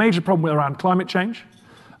moment. We've got a major problem around climate change.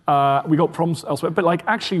 We've got problems elsewhere, but, like,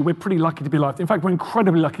 actually, we're pretty lucky to be alive. In fact, we're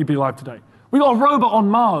incredibly lucky to be alive today. We got a robot on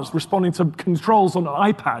Mars responding to controls on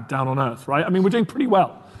an iPad down on Earth, right? I mean, we're doing pretty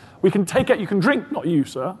well. We can take it, you can drink, not you,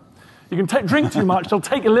 sir. You can drink too much, they'll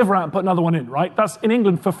take your liver out and put another one in, right? That's in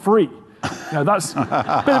England for free. That's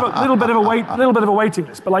a little bit of a waiting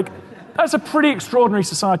list, but, like, that's a pretty extraordinary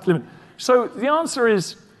society to live in. So the answer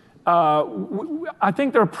is, I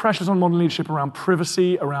think there are pressures on modern leadership around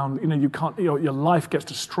privacy, around, you can't, your life gets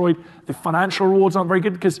destroyed. The financial rewards aren't very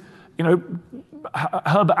good because,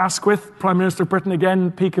 Herbert Asquith, Prime Minister of Britain,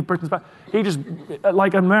 again, peak of Britain's back, he just,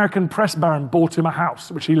 like an American press baron, bought him a house,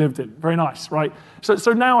 which he lived in. Very nice, right?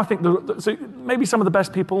 So now I think, so maybe some of the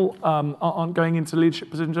best people aren't going into leadership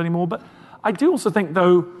positions anymore, but I do also think,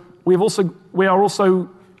 though, we are also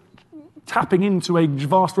tapping into a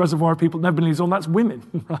vast reservoir of people that never been leaders on, that's women,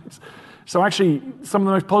 right? So actually, some of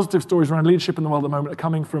the most positive stories around leadership in the world at the moment are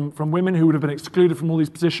coming from women who would have been excluded from all these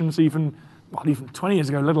positions even 20 years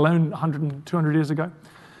ago, let alone 100 and 200 years ago.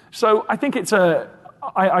 So I think it's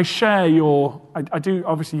I share I do,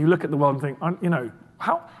 obviously you look at the world and think,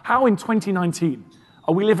 how in 2019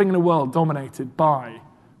 are we living in a world dominated by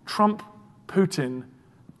Trump, Putin,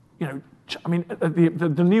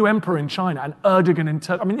 the new emperor in China and Erdogan in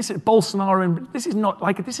Turkey. I mean, this is Bolsonaro,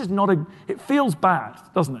 it feels bad,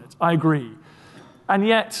 doesn't it? I agree. And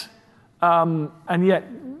yet,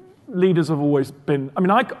 leaders have always been,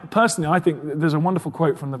 I think there's a wonderful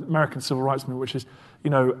quote from the American Civil Rights Movement, which is,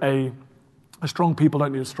 a strong people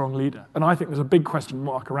don't need a strong leader. And I think there's a big question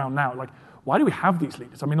mark around now, like, why do we have these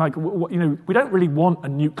leaders? I mean, like, we don't really want a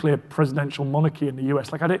nuclear presidential monarchy in the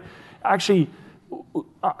US. Like, I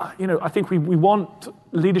think we want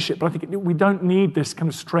leadership, but I think we don't need this kind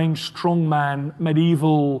of strange strongman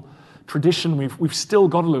medieval tradition. We've still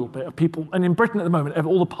got a little bit of people, and in Britain at the moment,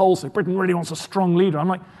 all the polls say Britain really wants a strong leader. I'm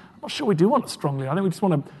like, I'm not sure we do want a strong leader. I think we just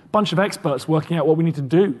want a bunch of experts working out what we need to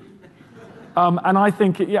do. And I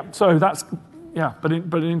think, so that's, but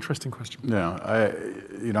an interesting question. Yeah,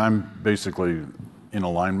 I'm basically in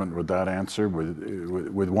alignment with that answer,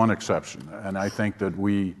 with one exception, and I think that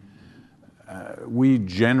we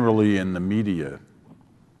generally in the media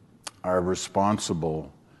are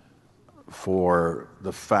responsible for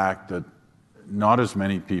the fact that not as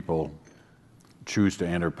many people choose to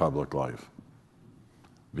enter public life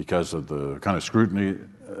because of the kind of scrutiny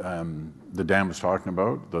that Dan was talking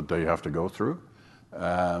about that they have to go through.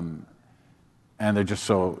 And they're just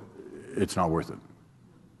it's not worth it.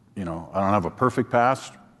 I don't have a perfect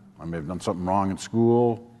past. I may have done something wrong in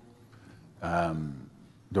school.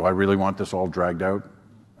 Do I really want this all dragged out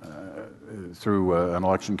through an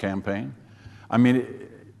election campaign? I mean,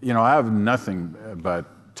 I have nothing but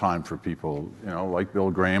time for people, like Bill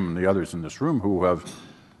Graham and the others in this room who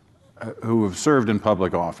have served in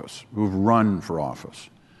public office, who've run for office.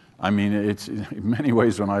 I mean, it's in many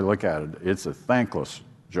ways when I look at it, it's a thankless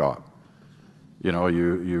job.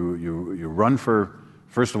 You run for,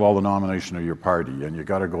 first of all, the nomination of your party, and you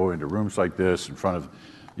got to go into rooms like this in front of,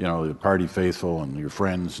 the party faithful and your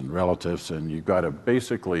friends and relatives, and you've got to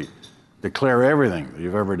basically declare everything that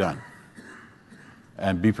you've ever done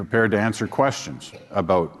and be prepared to answer questions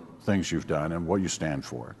about things you've done and what you stand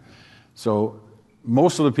for. So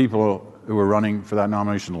most of the people who are running for that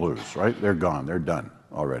nomination lose, right? They're gone, they're done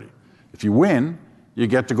already. If you win, you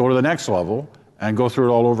get to go to the next level and go through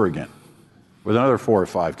it all over again with another 4 or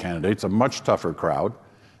 5 candidates, a much tougher crowd,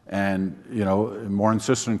 and more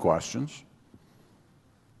insistent questions.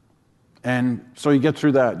 And so you get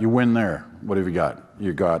through that, you win there. What have you got?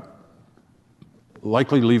 You got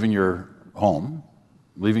likely leaving your home,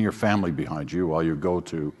 leaving your family behind you while you go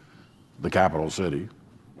to the capital city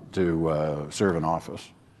to serve in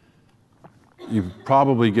office. You've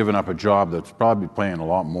probably given up a job that's probably paying a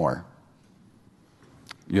lot more.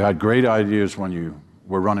 You had great ideas when you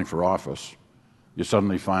were running for office. You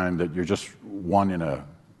suddenly find that you're just one in a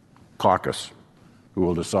caucus who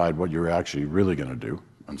will decide what you're actually really going to do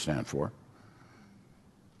and stand for.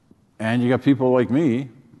 And you got people like me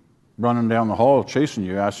running down the hall chasing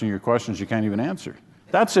you, asking you questions you can't even answer.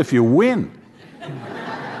 That's if you win.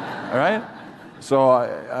 All right? So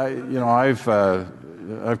I've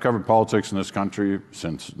covered politics in this country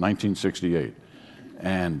since 1968,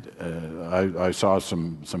 and I saw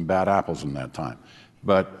some bad apples in that time.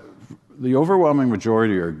 But the overwhelming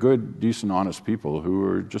majority are good, decent, honest people who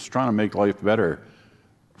are just trying to make life better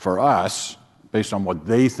for us based on what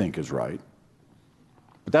they think is right.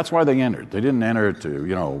 But that's why they entered. They didn't enter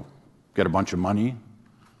to, get a bunch of money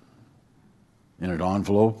in an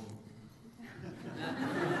envelope.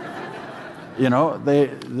 They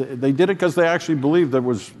did it because they actually believed that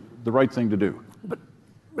was the right thing to do. But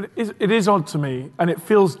it is odd to me, and it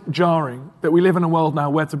feels jarring that we live in a world now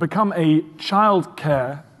where to become a child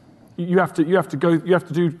care, you have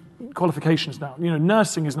to do qualifications now.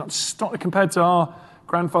 Nursing is not compared to our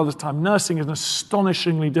grandfather's time. Nursing is an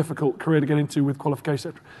astonishingly difficult career to get into with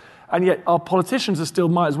qualifications, and yet our politicians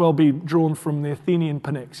might as well be drawn from the Athenian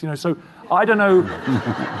Pnyx. So I don't know.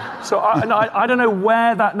 I don't know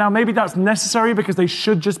where that now. Maybe that's necessary because they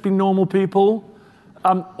should just be normal people,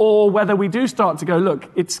 or whether we do start to go, look,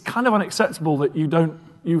 it's kind of unacceptable that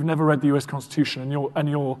you've never read the U.S. Constitution and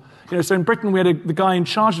you're. So in Britain we had the guy in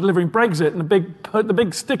charge of delivering Brexit, and the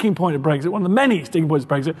big sticking point of Brexit, one of the many sticking points of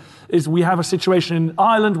Brexit, is we have a situation in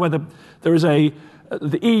Ireland where there is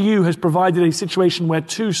the EU has provided a situation where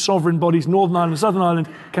 2 sovereign bodies, Northern Ireland and Southern Ireland,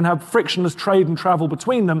 can have frictionless trade and travel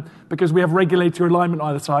between them because we have regulatory alignment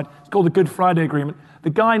on either side. It's called the Good Friday Agreement. The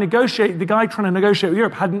guy trying to negotiate with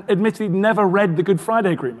Europe hadn't admittedly never read the Good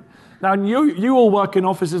Friday Agreement. Now you all work in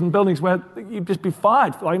offices and buildings where you'd just be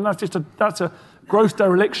fired. That's a gross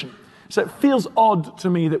dereliction. So it feels odd to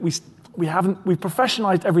me that we've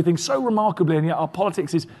professionalized everything so remarkably, and yet our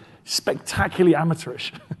politics is spectacularly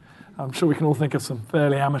amateurish. I'm sure we can all think of some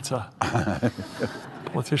fairly amateur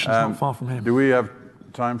politicians not far from here. Do we have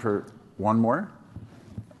time for one more?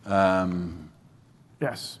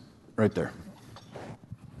 Yes. Right there.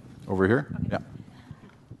 Over here? Yeah.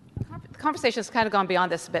 The conversation has kind of gone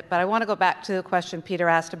beyond this a bit, but I want to go back to the question Peter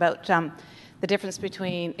asked about the difference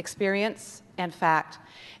between experience and fact.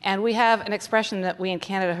 And we have an expression that we in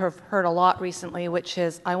Canada have heard a lot recently, which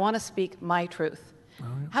is, I want to speak my truth. Oh,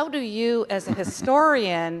 yeah. How do you, as a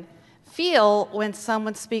historian, feel when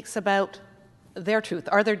someone speaks about their truth?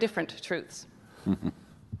 Are there different truths?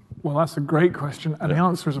 Well, that's a great question. And the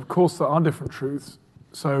answer is, of course, there are different truths.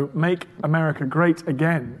 So make America great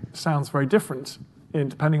again sounds very different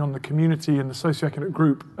depending on the community and the socioeconomic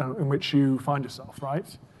group in which you find yourself,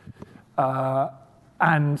 right?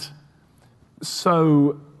 And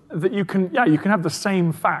so that you can have the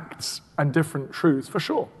same facts and different truths, for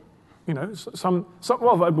sure.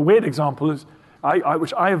 A weird example is,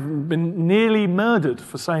 which I have been nearly murdered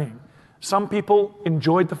for saying, some people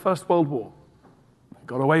enjoyed the First World War. They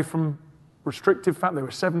got away from restrictive fact. They were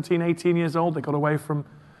 17, 18 years old. They got away from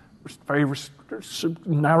very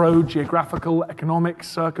narrow geographical, economic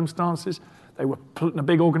circumstances. They were put in a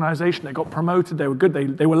big organization. They got promoted. They were good.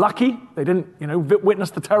 They were lucky. They didn't,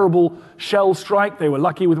 witness the terrible shell strike. They were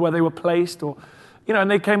lucky with where they were placed,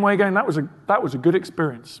 and they came away going, that was a good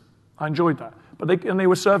experience. I enjoyed that. But they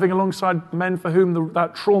were serving alongside men for whom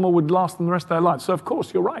that trauma would last them the rest of their lives. So of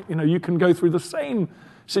course you're right. You can go through the same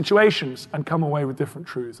situations and come away with different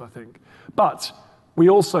truths, I think. But we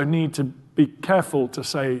also need to be careful to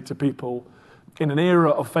say to people, in an era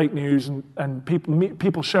of fake news and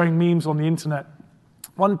people sharing memes on the internet.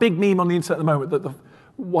 One big meme on the internet at the moment that the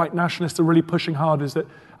white nationalists are really pushing hard is that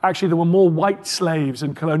actually there were more white slaves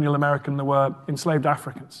in colonial America than there were enslaved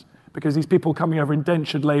Africans, because these people coming over,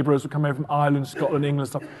 indentured laborers, were coming over from Ireland, Scotland, England,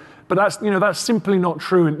 stuff. But that's simply not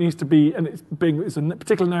true, and it needs to be, and it's a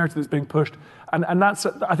particular narrative that's being pushed. And that's,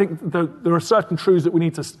 I think there are certain truths that we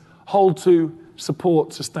need to hold to,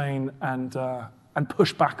 support, sustain, and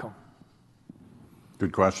push back on.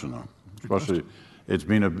 Good question, though. Especially, it's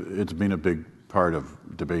been a big part of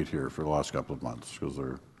debate here for the last couple of months, because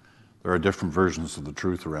there are different versions of the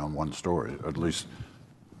truth around one story. At least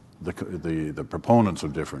the proponents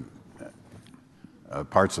of different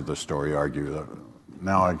parts of the story argue that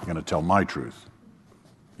now I'm going to tell my truth.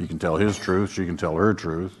 He can tell his truth, she can tell her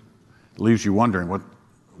truth. It leaves you wondering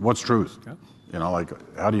what's truth. Yeah. You know, like,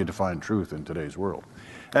 how do you define truth in today's world?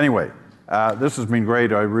 Anyway, this has been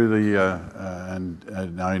great. I really,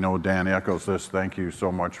 and I know Dan echoes this. Thank you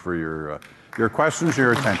so much for your questions,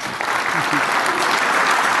 your attention. Thank you.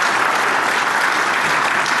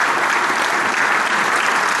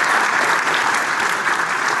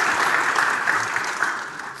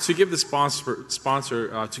 To give the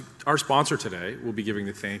to our sponsor today, we'll be giving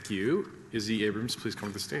the thank you. Izzy Abrams, please come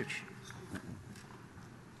to the stage.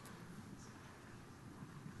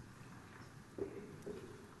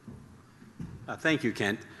 Thank you,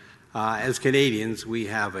 Kent. As Canadians, we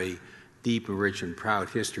have a deep and rich and proud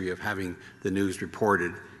history of having the news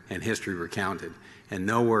reported and history recounted. And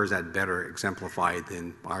nowhere is that better exemplified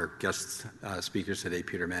than our guest speakers today,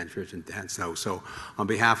 Peter Mansbridge and Dan Snow. So on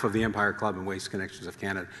behalf of the Empire Club and Waste Connections of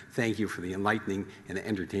Canada, thank you for the enlightening and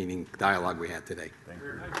entertaining dialogue we had today. Thank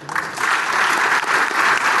you.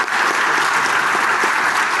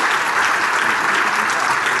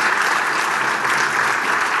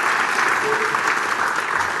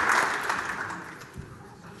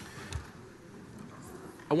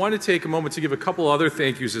 I want to take a moment to give a couple other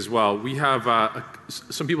thank yous as well. We have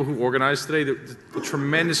some people who organized today. The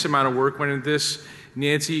tremendous amount of work went into this.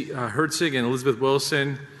 Nancy Herzig and Elizabeth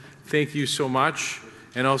Wilson, thank you so much.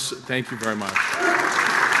 And also, thank you very much.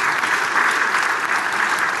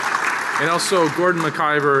 And also, Gordon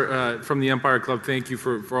McIver from the Empire Club, thank you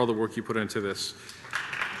for all the work you put into this.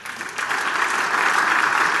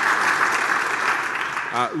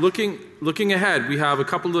 Looking ahead, we have a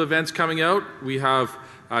couple of events coming out. We have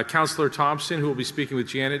Councillor Thompson, who will be speaking with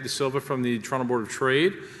Janet De Silva from the Toronto Board of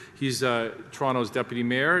Trade. He's Toronto's Deputy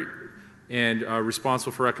Mayor and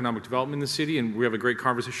responsible for economic development in the city, and we have a great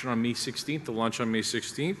conversation on May 16th, the lunch on May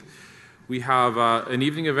 16th. We have an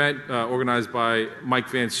evening event organized by Mike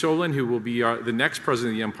Van Solen, who will be the next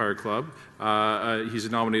president of the Empire Club. He's a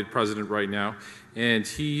nominated president right now, and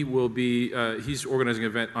he will be, he's organizing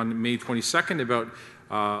an event on May 22nd about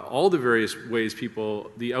all the various ways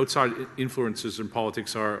the outside influences in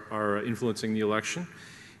politics are influencing the election.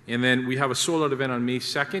 And then we have a sold-out event on May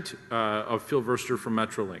 2nd of Phil Verster from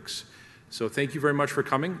Metrolinx. So thank you very much for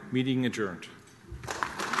coming. Meeting adjourned.